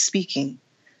for my speaking.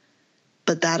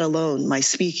 But that alone, my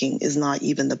speaking, is not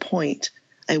even the point.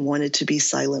 I wanted to be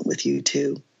silent with you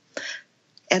too.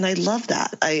 And I love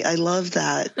that. I love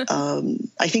that.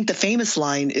 I think the famous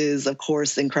line is, of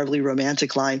course, the incredibly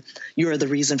romantic line, you are the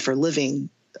reason for living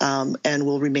and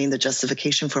will remain the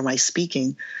justification for my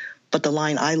speaking. But the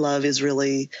line I love is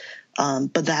really,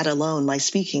 but that alone, my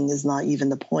speaking, is not even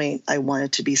the point. I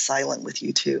wanted to be silent with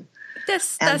you too.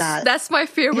 That's my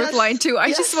favorite line too.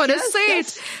 I just want to say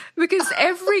it because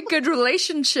every good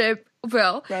relationship,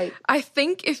 I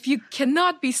think if you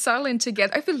cannot be silent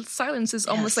together, I feel silence is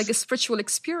almost like a spiritual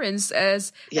experience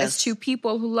as two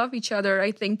people who love each other.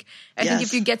 I think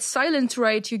if you get silent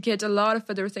right, you get a lot of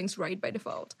other things right by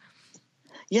default.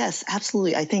 Yes,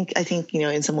 absolutely. I think,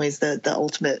 in some ways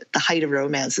the height of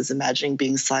romance is imagining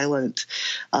being silent,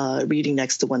 reading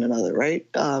next to one another, right?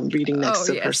 Reading next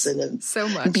to a person and so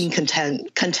much. Being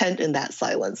content in that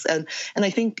silence. And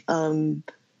I think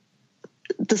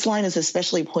this line is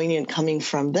especially poignant coming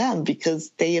from them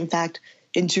because they, in fact,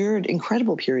 endured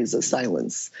incredible periods of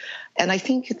silence. And I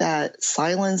think that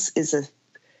silence is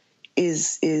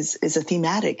a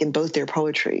thematic in both their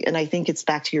poetry. And I think it's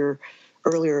back to your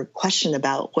earlier question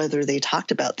about whether they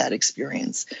talked about that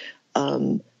experience.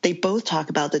 They both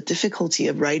talk about the difficulty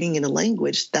of writing in a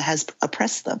language that has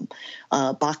oppressed them.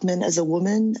 Bachman as a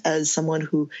woman, as someone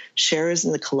who shares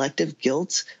in the collective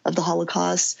guilt of the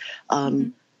Holocaust.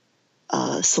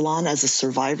 Salon as a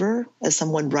survivor, as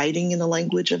someone writing in the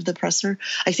language of the oppressor.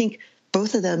 I think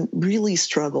both of them really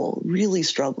struggle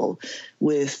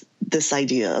with this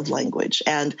idea of language.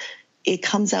 And it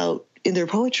comes out in their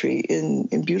poetry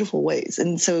in beautiful ways.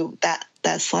 And so that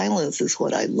silence is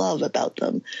what I love about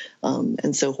them.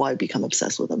 And so why I become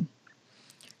obsessed with them.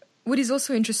 What is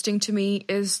also interesting to me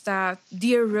is that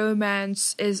their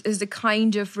romance is the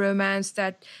kind of romance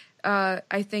that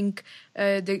I think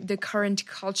the current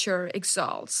culture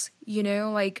exalts,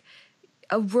 like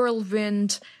a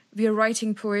whirlwind. We are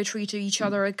writing poetry to each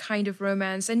other, a kind of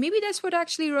romance. And maybe that's what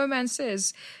actually romance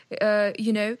is, But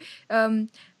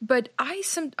I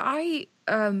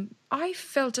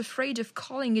felt afraid of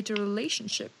calling it a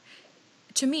relationship.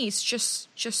 To me, it's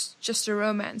just a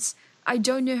romance. I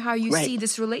don't know how you see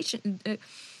this relation.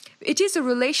 It is a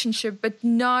relationship, but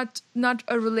not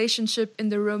a relationship in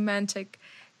the romantic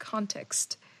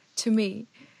context. To me,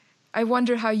 I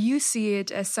wonder how you see it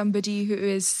as somebody who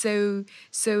is so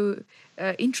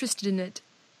interested in it.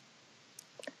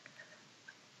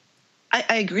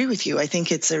 I agree with you. I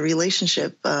think it's a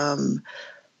relationship,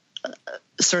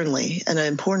 certainly, and an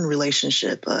important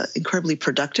relationship, incredibly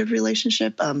productive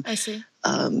relationship. I see.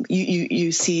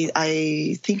 You see,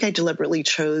 I think I deliberately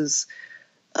chose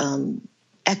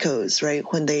echoes, right?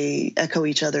 When they echo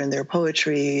each other in their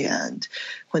poetry and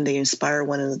when they inspire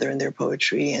one another in their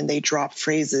poetry and they drop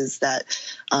phrases that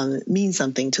mean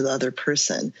something to the other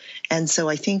person. And so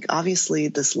I think obviously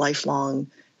this lifelong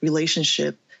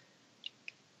relationship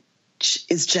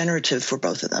is generative for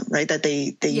both of them, right? That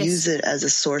they use it as a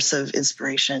source of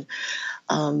inspiration.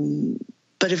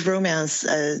 But if romance,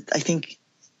 I think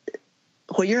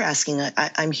what you're asking,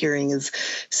 I'm hearing is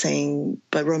saying,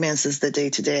 but romance is the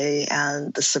day-to-day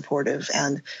and the supportive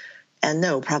and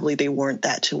no, probably they weren't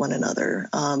that to one another.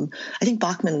 I think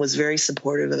Bachman was very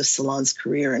supportive of Salon's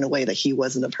career in a way that he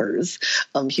wasn't of hers.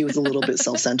 He was a little bit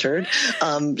self-centered,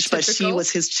 but she was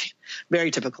his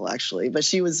very typical, actually. But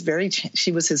she was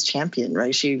his champion,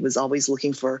 right? She was always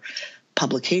looking for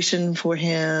publication for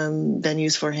him,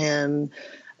 venues for him.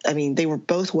 I mean, they were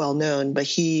both well known, but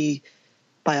he,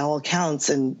 by all accounts,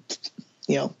 and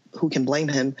who can blame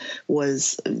him,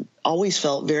 was always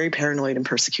felt very paranoid and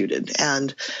persecuted,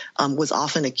 and was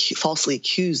often falsely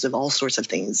accused of all sorts of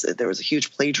things. There was a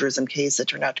huge plagiarism case that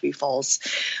turned out to be false.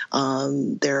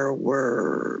 There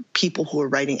were people who were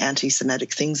writing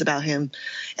anti-Semitic things about him.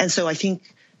 And so I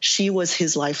think she was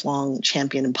his lifelong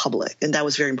champion in public. And that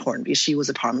was very important because she was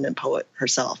a prominent poet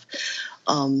herself.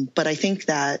 But I think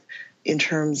that in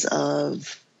terms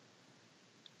of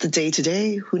the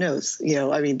day-to-day, who knows?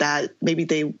 That maybe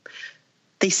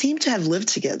they seem to have lived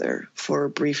together for a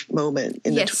brief moment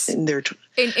in yes. in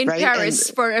right?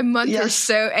 Paris for a month yes. or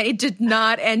so, and it did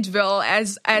not end well,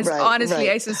 as right, honestly right.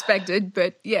 I suspected.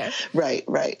 But yeah, right.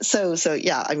 So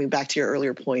yeah, back to your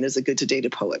earlier point, is it good to date a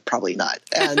poet? Probably not.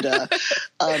 And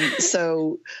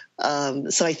so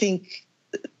I think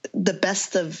the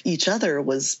best of each other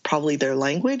was probably their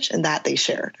language, and that they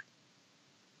shared.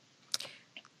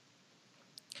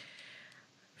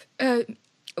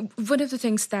 One of the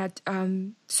things that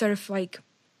sort of like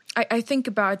I think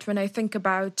about when I think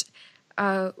about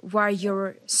why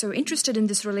you're so interested in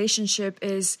this relationship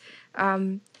is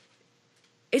it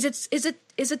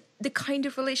the kind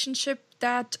of relationship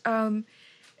that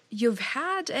you've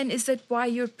had, and is that why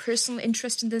your personal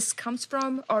interest in this comes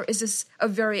from, or is this a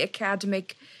very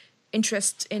academic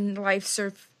interest in life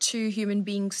of two human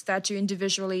beings that you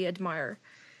individually admire?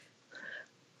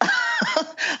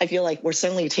 I feel like we're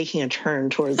suddenly taking a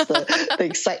turn towards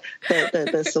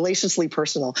the salaciously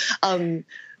personal.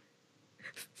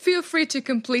 Feel free to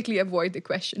completely avoid the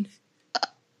question.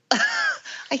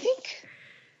 I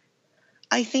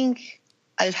think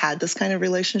I've had this kind of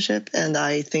relationship, and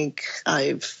I think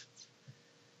it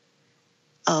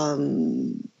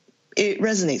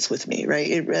resonates with me,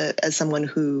 right? As someone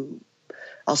who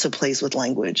also plays with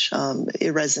language,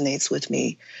 it resonates with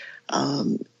me.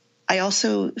 I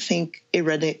also think it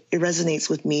resonates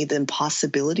with me the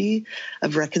impossibility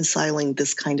of reconciling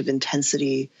this kind of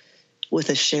intensity with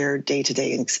a shared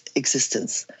day-to-day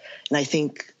existence. And I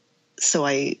think, so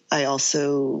I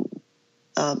also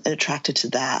am attracted to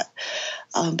that.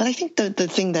 But I think the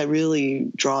thing that really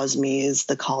draws me is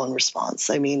the call and response.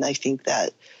 I think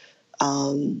that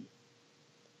the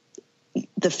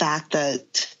fact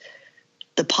that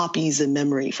the poppies in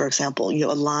memory, for example,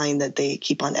 a line that they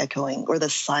keep on echoing, or the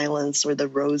silence, or the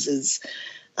roses,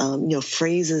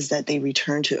 phrases that they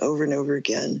return to over and over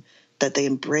again, that they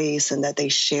embrace and that they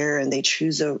share and they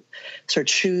chew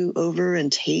over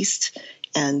and taste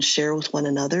and share with one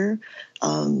another.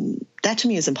 That to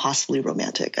me is impossibly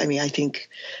romantic. I think,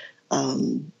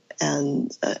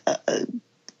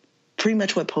 pretty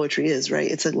much what poetry is, right?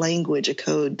 It's a language, a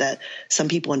code that some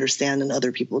people understand and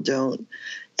other people don't.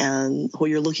 And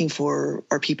what you're looking for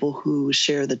are people who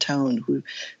share the tone, who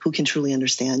can truly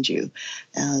understand you.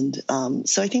 And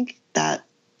so I think that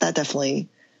definitely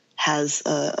has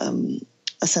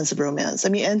a sense of romance.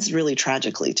 It ends really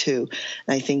tragically too.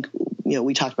 And I think,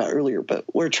 we talked about earlier, but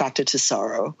we're attracted to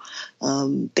sorrow.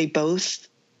 They both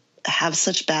have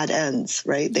such bad ends,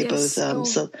 right? They yes,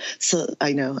 both, so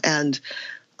I know. And,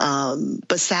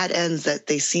 but sad ends that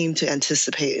they seem to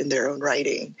anticipate in their own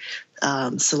writing.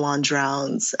 Salon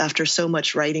drowns after so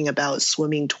much writing about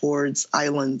swimming towards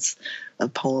islands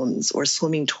of poems or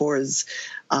swimming towards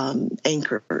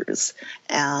anchors,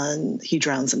 and he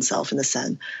drowns himself in the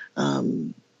Seine.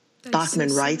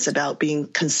 Bachman writes about being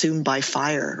consumed by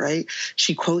fire, right?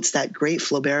 She quotes that great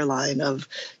Flaubert line of,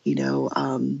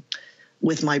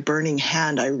 with my burning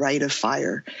hand, I write of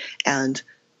fire. And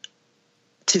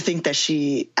to think that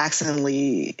she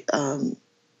accidentally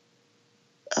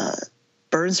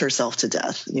burns herself to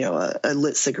death, a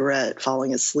lit cigarette,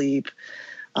 falling asleep,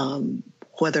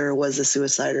 whether it was a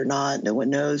suicide or not, no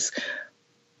one knows.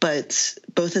 But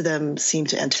both of them seem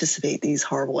to anticipate these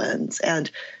horrible ends. And,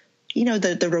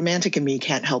 the romantic in me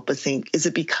can't help but think, is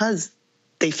it because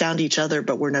they found each other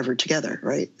but were never together,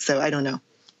 right? So I don't know.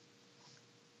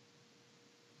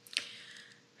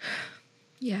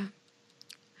 Yeah.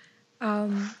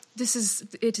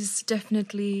 It is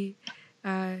definitely,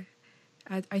 I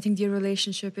think the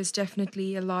relationship is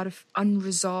definitely a lot of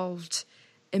unresolved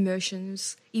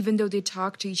emotions. Even though they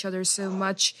talk to each other so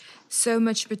much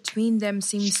between them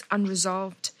seems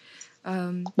unresolved.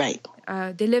 Right.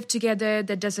 They live together,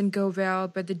 that doesn't go well,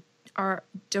 but they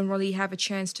don't really have a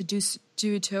chance to do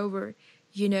it over,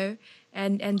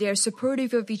 and they're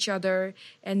supportive of each other,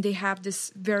 and they have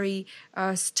this very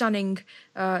stunning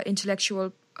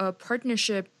intellectual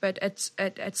partnership. But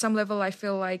at some level, I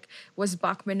feel like, was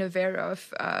Bachman aware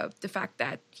of the fact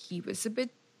that he was a bit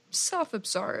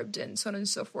self-absorbed and so on and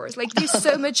so forth. Like there's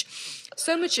so much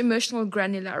emotional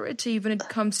granularity when it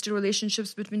comes to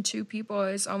relationships between two people.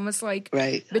 It's almost like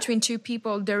between two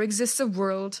people there exists a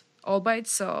world all by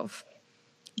itself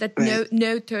that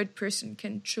no third person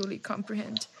can truly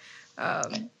comprehend.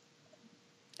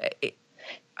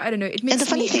 I don't know. It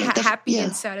makes me happy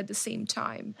and sad at the same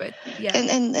time. But yeah.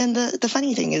 And the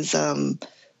funny thing is,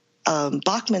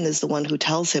 Bachman is the one who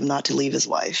tells him not to leave his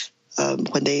wife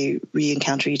when they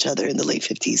re-encounter each other in the late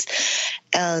 50s.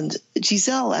 And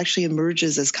Giselle actually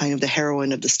emerges as kind of the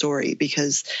heroine of the story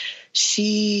because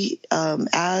she,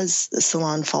 as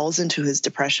Celan falls into his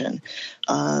depression,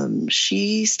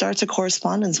 she starts a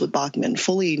correspondence with Bachman,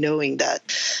 fully knowing that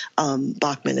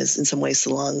Bachman is in some ways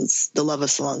the love of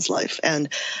Celan's life. And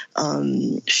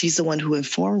she's the one who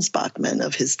informs Bachman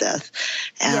of his death.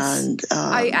 And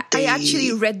I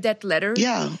actually read that letter.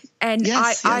 Yeah. And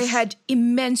I had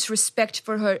immense respect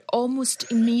for her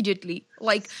almost immediately.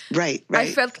 Like, right. I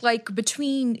felt like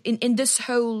in this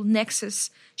whole nexus,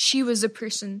 she was a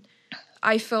person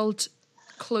I felt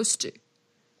close to.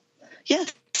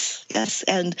 Yes.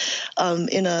 And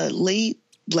in a late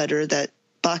letter that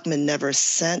Bachman never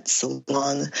sent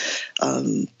Celan,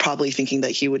 probably thinking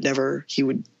that he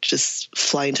would just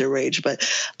fly into a rage. But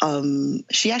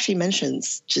she actually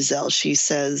mentions Giselle. She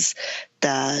says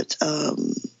that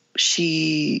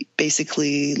she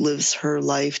basically lives her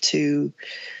life to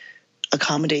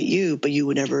accommodate you, but you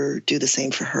would never do the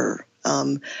same for her.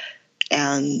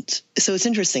 And so it's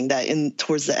interesting that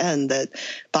towards the end that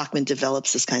Bachman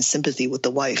develops this kind of sympathy with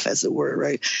the wife, as it were,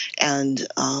 right? And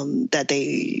that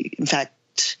they, in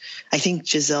fact, I think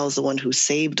Giselle is the one who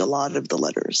saved a lot of the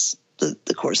letters, the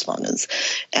correspondence,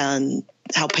 and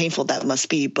how painful that must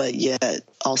be, but yet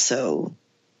also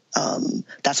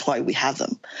that's why we have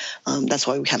them. That's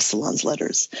why we have Celan's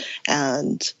letters.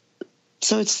 And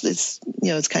so it's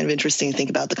kind of interesting to think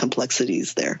about the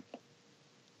complexities there.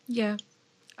 Yeah.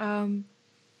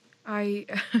 I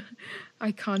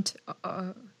can't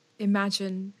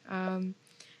imagine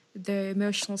the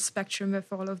emotional spectrum of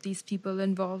all of these people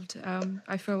involved.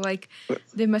 I feel like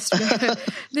they must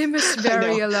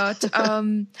vary a lot.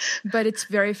 But it's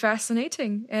very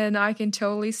fascinating, and I can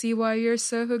totally see why you're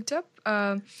so hooked up.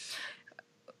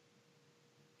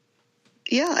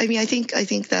 Yeah, I mean, I think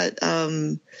that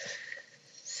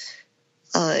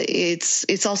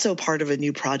it's also part of a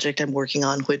new project I'm working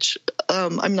on, which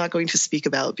I'm not going to speak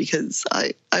about because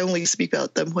I only speak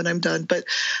about them when I'm done. But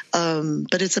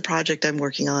it's a project I'm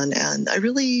working on, and I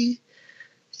really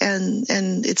and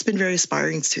it's been very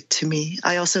inspiring to me.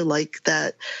 I also like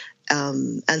that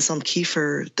Anselm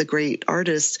Kiefer, the great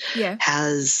artist,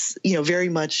 has very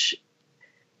much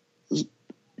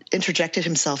interjected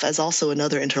himself as also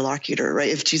another interlocutor, right?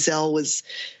 If Giselle was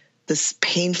this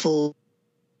painful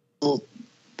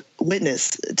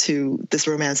witness to this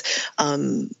romance,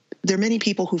 there are many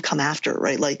people who've come after,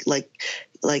 right? Like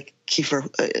Kiefer,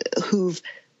 who've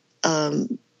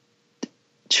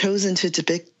chosen to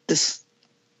depict this,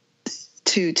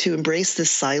 to embrace this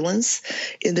silence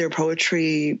in their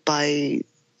poetry by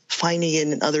finding it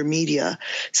in other media.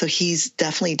 So he's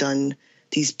definitely done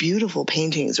these beautiful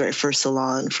paintings, right, for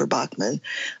Celan, for Bachman,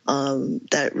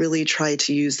 that really try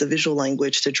to use the visual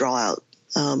language to draw out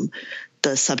the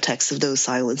subtext of those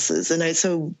silences. And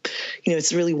so,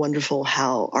 it's really wonderful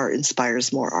how art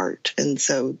inspires more art. And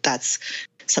so that's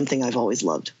something I've always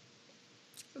loved.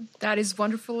 That is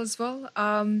wonderful as well.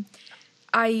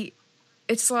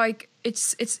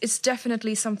 It's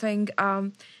definitely something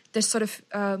that sort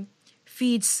of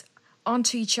feeds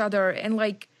onto each other, and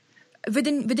like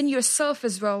within yourself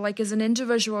as well, like as an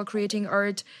individual creating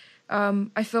art.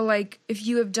 I feel like if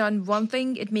you have done one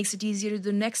thing, it makes it easier to do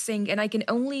the next thing. And I can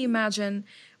only imagine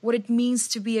what it means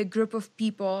to be a group of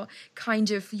people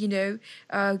kind of,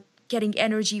 getting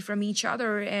energy from each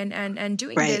other and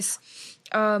doing this.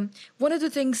 One of the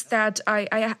things that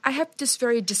I have this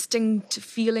very distinct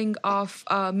feeling of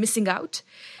missing out.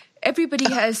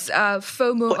 Everybody has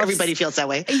FOMO. Everybody feels that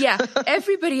way. Yeah,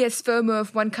 everybody has FOMO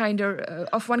of one kind or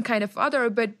other.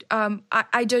 But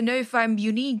I don't know if I'm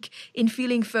unique in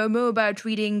feeling FOMO about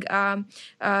reading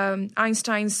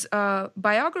Einstein's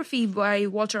biography by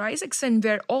Walter Isaacson,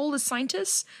 where all the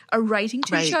scientists are writing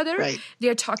to each other. Right.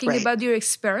 They're talking about their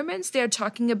experiments. They're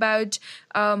talking about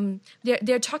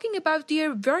they're talking about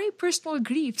their very personal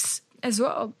griefs as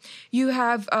well. You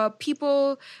have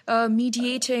people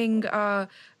mediating,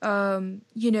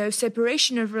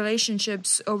 separation of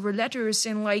relationships over letters,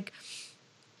 and like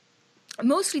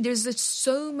mostly there's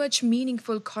so much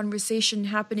meaningful conversation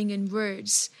happening in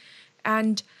words.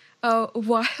 And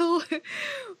While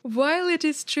it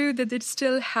is true that it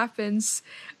still happens,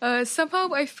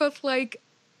 somehow I felt like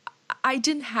I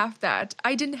didn't have that.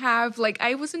 I didn't have, like,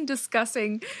 I wasn't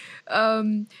discussing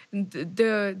the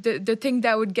thing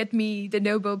that would get me the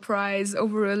Nobel Prize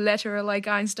over a letter like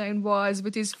Einstein was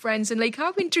with his friends, and like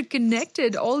how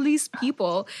interconnected all these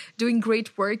people doing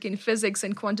great work in physics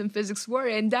and quantum physics were.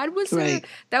 And that was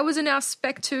that was an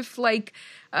aspect of like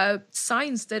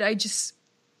science that I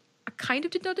kind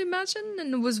of did not imagine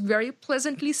and was very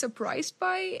pleasantly surprised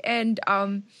by. And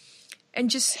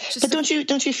just but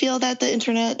don't you feel that the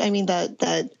internet, I mean,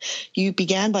 that you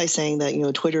began by saying that, you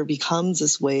know, Twitter becomes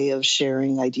this way of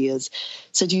sharing ideas.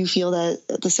 So do you feel that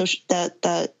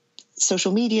that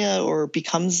social media or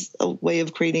becomes a way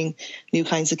of creating new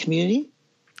kinds of community?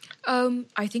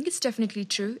 I think it's definitely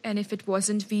true, and if it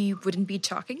wasn't, we wouldn't be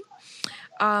talking.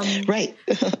 Right.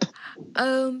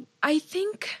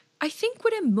 I think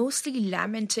what I'm mostly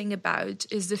lamenting about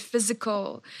is the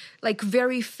physical, like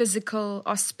very physical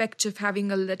aspect of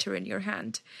having a letter in your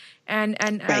hand. And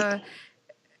right.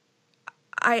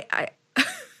 I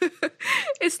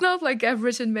it's not like I've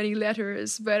written many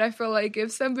letters, but I feel like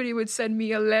if somebody would send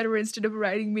me a letter instead of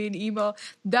writing me an email,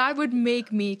 that would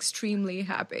make me extremely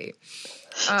happy.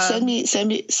 Send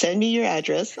me your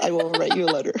address. I will write you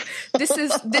a letter. This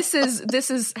is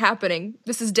happening.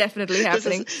 This is definitely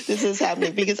happening. This is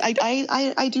happening because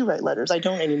I do write letters. I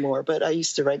don't anymore, but I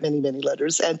used to write many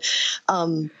letters. And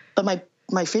but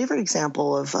my favorite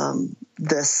example of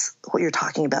this, what you're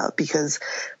talking about, because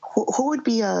who would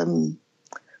be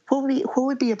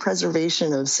a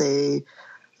preservation of, say,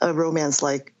 a romance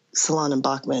like Celan and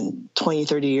Bachman 20,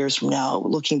 30 years from now,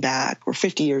 looking back, or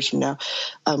 50 years from now?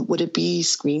 Would it be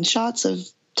screenshots of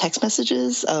text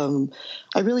messages? I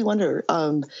really wonder.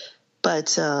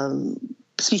 But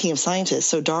speaking of scientists,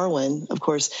 so Darwin, of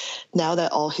course, now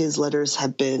that all his letters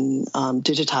have been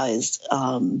digitized,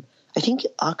 I think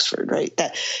Oxford, right?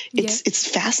 That it's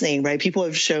fascinating, right?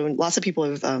 Lots of people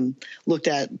have looked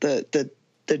at the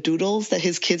doodles that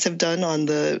his kids have done on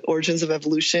the Origins of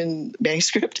Evolution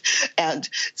manuscript. And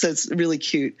so it's really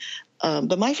cute.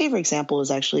 But my favorite example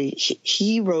is actually,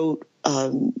 he wrote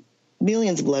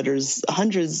millions of letters,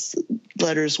 hundreds of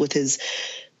letters with his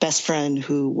best friend,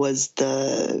 who was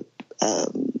the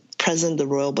president of the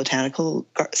Royal Botanical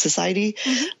Society,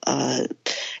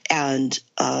 and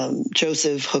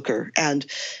Joseph Hooker. And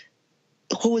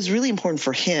what was really important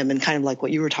for him, and kind of like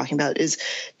what you were talking about, is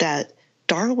that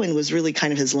Darwin was really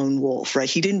kind of his lone wolf, right?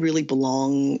 He didn't really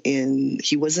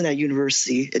he wasn't at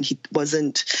university, and he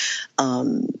wasn't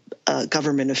a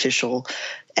government official,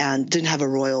 and didn't have a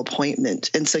royal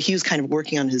appointment. And so he was kind of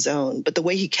working on his own. But the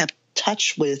way he kept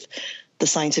touch with the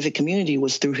scientific community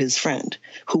was through his friend,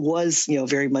 who was, you know,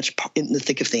 very much in the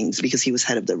thick of things because he was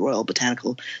head of the Royal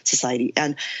Botanical Society.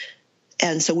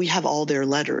 And so we have all their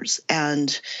letters.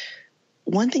 And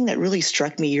one thing that really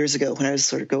struck me years ago when I was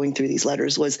sort of going through these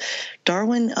letters was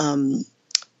Darwin,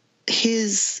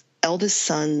 his eldest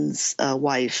son's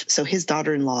wife, so his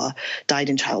daughter-in-law, died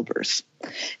in childbirth.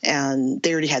 And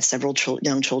they already had several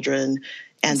young children,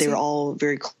 and they were all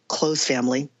very close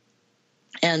family.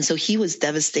 And so he was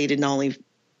devastated, not only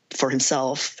for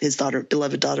himself, his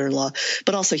beloved daughter-in-law,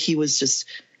 but also he was just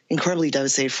incredibly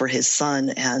devastated for his son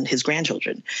and his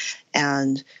grandchildren.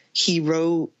 And he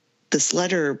wrote this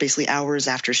letter basically hours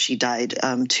after she died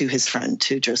to his friend,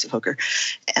 to Joseph Hooker.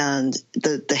 And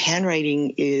the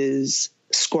handwriting is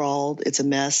scrawled, it's a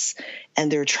mess,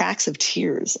 and there are tracks of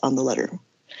tears on the letter,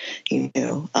 you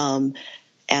know.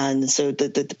 And so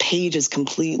the page is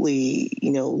completely,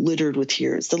 you know, littered with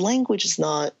tears. The language is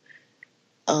not,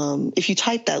 if you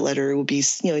type that letter, it would be,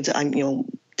 you know, I'm, you know,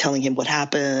 telling him what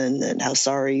happened and how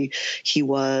sorry he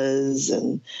was.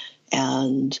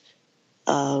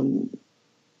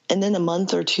 And then a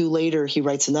month or two later, he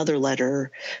writes another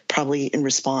letter, probably in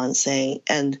response, saying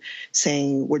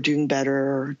we're doing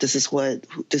better. This is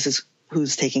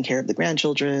who's taking care of the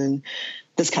grandchildren,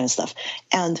 this kind of stuff.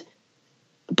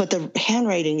 But the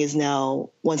handwriting is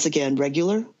now once again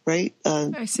regular, right?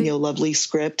 I see. You know, lovely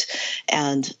script,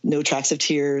 and no tracks of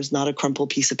tears, not a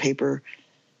crumpled piece of paper,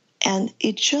 and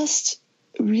it just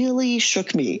really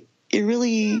shook me. It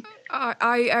really.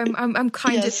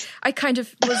 I kind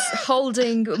of was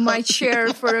holding my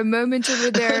chair for a moment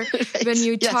over there when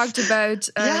you talked about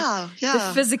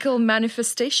the physical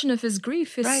manifestation of his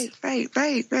grief. Right.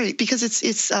 Because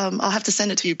it's I'll have to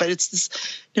send it to you, but it's this,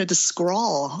 you know, the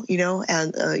scrawl, you know,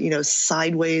 and you know,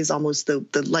 sideways, almost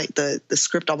the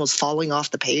script almost falling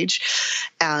off the page,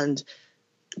 and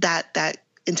that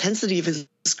intensity of his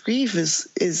grief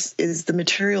is the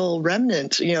material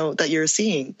remnant, that you're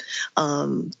seeing.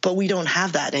 But we don't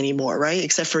have that anymore, right?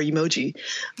 Except for emoji.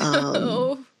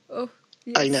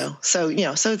 Yes. I know. So,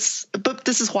 but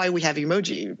this is why we have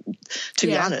emoji, to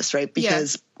be honest, right?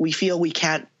 Because we feel we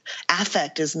can't,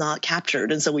 affect is not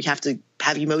captured. And so we have to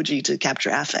have emoji to capture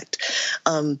affect.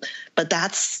 But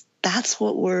that's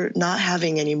what we're not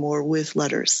having anymore with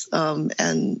letters.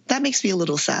 And that makes me a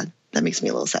little sad.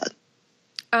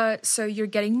 So you're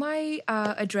getting my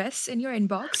address in your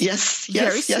inbox? Yes.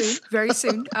 Very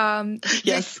soon.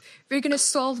 Yes. We're going to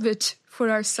solve it for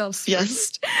ourselves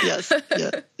first.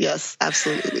 Yes,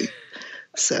 absolutely.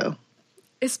 So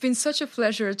it's been such a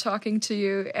pleasure talking to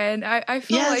you, and I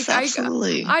feel like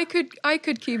absolutely. I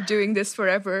could keep doing this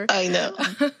forever. I know.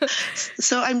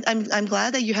 So I'm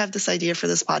glad that you have this idea for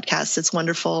this podcast. It's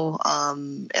wonderful,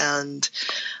 and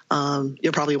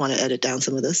you'll probably want to edit down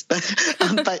some of this, but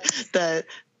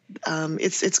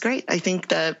it's great. I think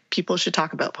that people should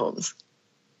talk about poems.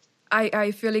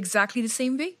 I feel exactly the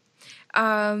same way.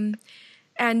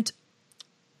 And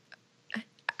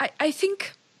I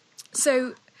think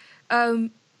so.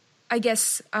 I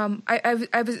guess I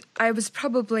was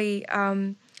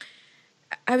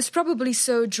probably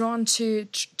so drawn to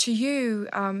you,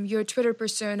 your Twitter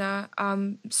persona,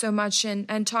 so much,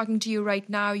 and talking to you right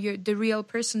now, you're the real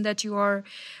person that you are.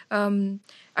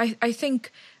 I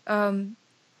think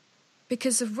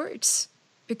because of words,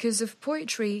 because of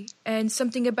poetry, and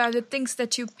something about the things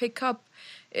that you pick up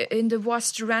in the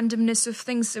vast randomness of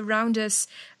things around us,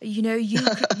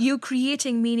 you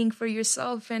creating meaning for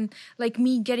yourself, and like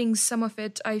me getting some of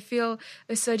it, I feel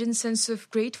a certain sense of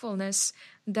gratefulness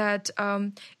that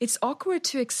it's awkward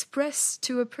to express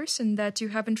to a person that you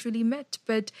haven't really met,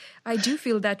 but I do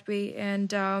feel that way,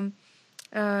 and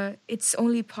it's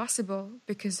only possible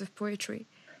because of poetry.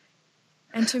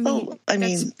 And to me,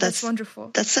 that's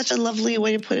wonderful. That's such a lovely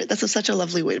way to put it. Such a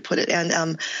lovely way to put it.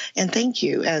 And thank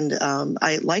you. And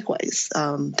I likewise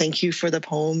thank you for the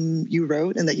poem you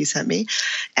wrote and that you sent me.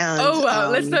 And,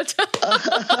 let's not.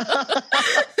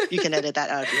 You can edit that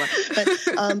out if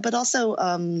you want. But also,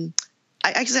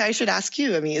 I should ask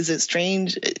you. I mean, is it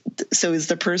strange? So, is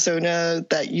the persona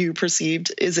that you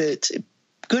perceived, is it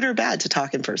good or bad to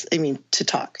talk in person? I mean, to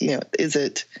talk. Is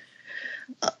it?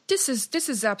 This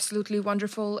is absolutely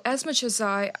wonderful. As much as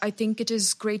I think it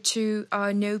is great to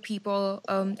know people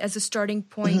as a starting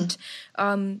point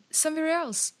somewhere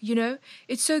else.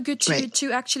 It's so good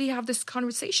to actually have this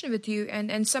conversation with you,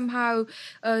 and somehow,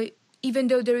 even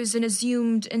though there is an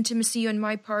assumed intimacy on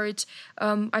my part,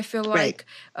 I feel like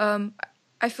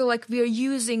we are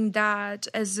using that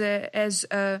as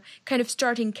a kind of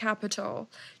starting capital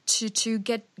to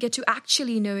get to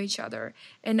actually know each other,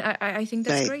 and I think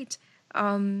that's great.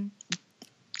 And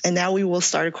now we will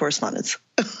start a correspondence.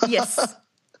 Yes.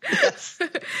 Yes.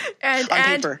 and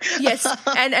paper. Yes.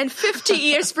 And 50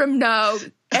 years from now,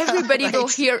 everybody will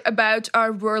hear about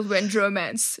our whirlwind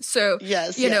romance. So,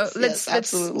 let's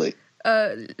absolutely.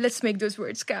 Let's make those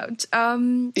words count.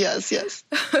 Yes.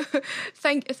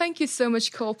 Thank you so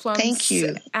much, Cole Plums. Thank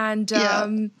you. And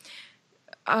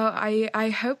I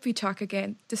hope we talk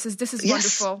again. This is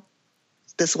wonderful.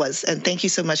 This was, and thank you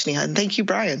so much, Neha, and thank you,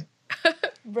 Brian.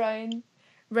 Brian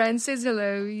says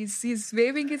hello. He's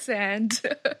waving his hand.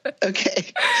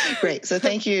 Okay, great. So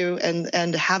thank you,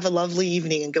 and have a lovely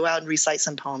evening, and go out and recite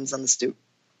some poems on the stoop.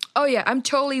 Oh yeah, I'm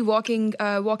totally walking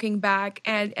back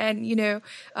and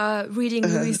reading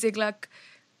Louis Ziglac.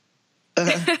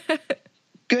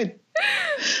 Good.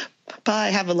 Bye.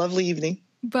 Have a lovely evening.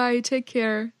 Bye. Take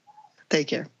care. Take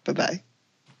care. Bye-bye.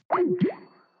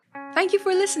 Thank you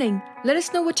for listening. Let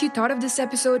us know what you thought of this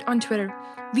episode on Twitter.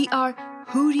 We are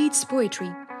Who Reads Poetry.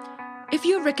 If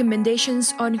you have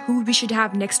recommendations on who we should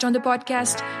have next on the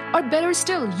podcast, or better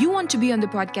still, you want to be on the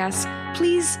podcast,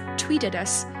 please tweet at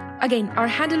us. Again, our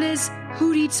handle is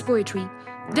Who Reads Poetry.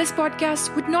 This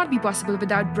podcast would not be possible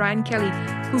without Brian Kelly,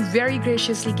 who very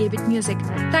graciously gave it music.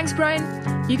 Thanks,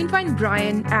 Brian. You can find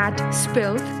Brian at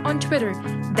Spilth on Twitter.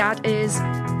 That is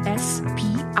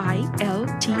SPILTH.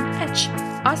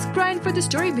 Ask Brian for the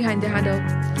story behind the handle.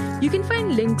 You can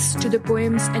find links to the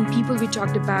poems and people we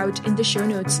talked about in the show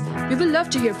notes. We will love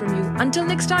to hear from you. Until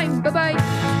next time,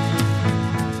 bye-bye.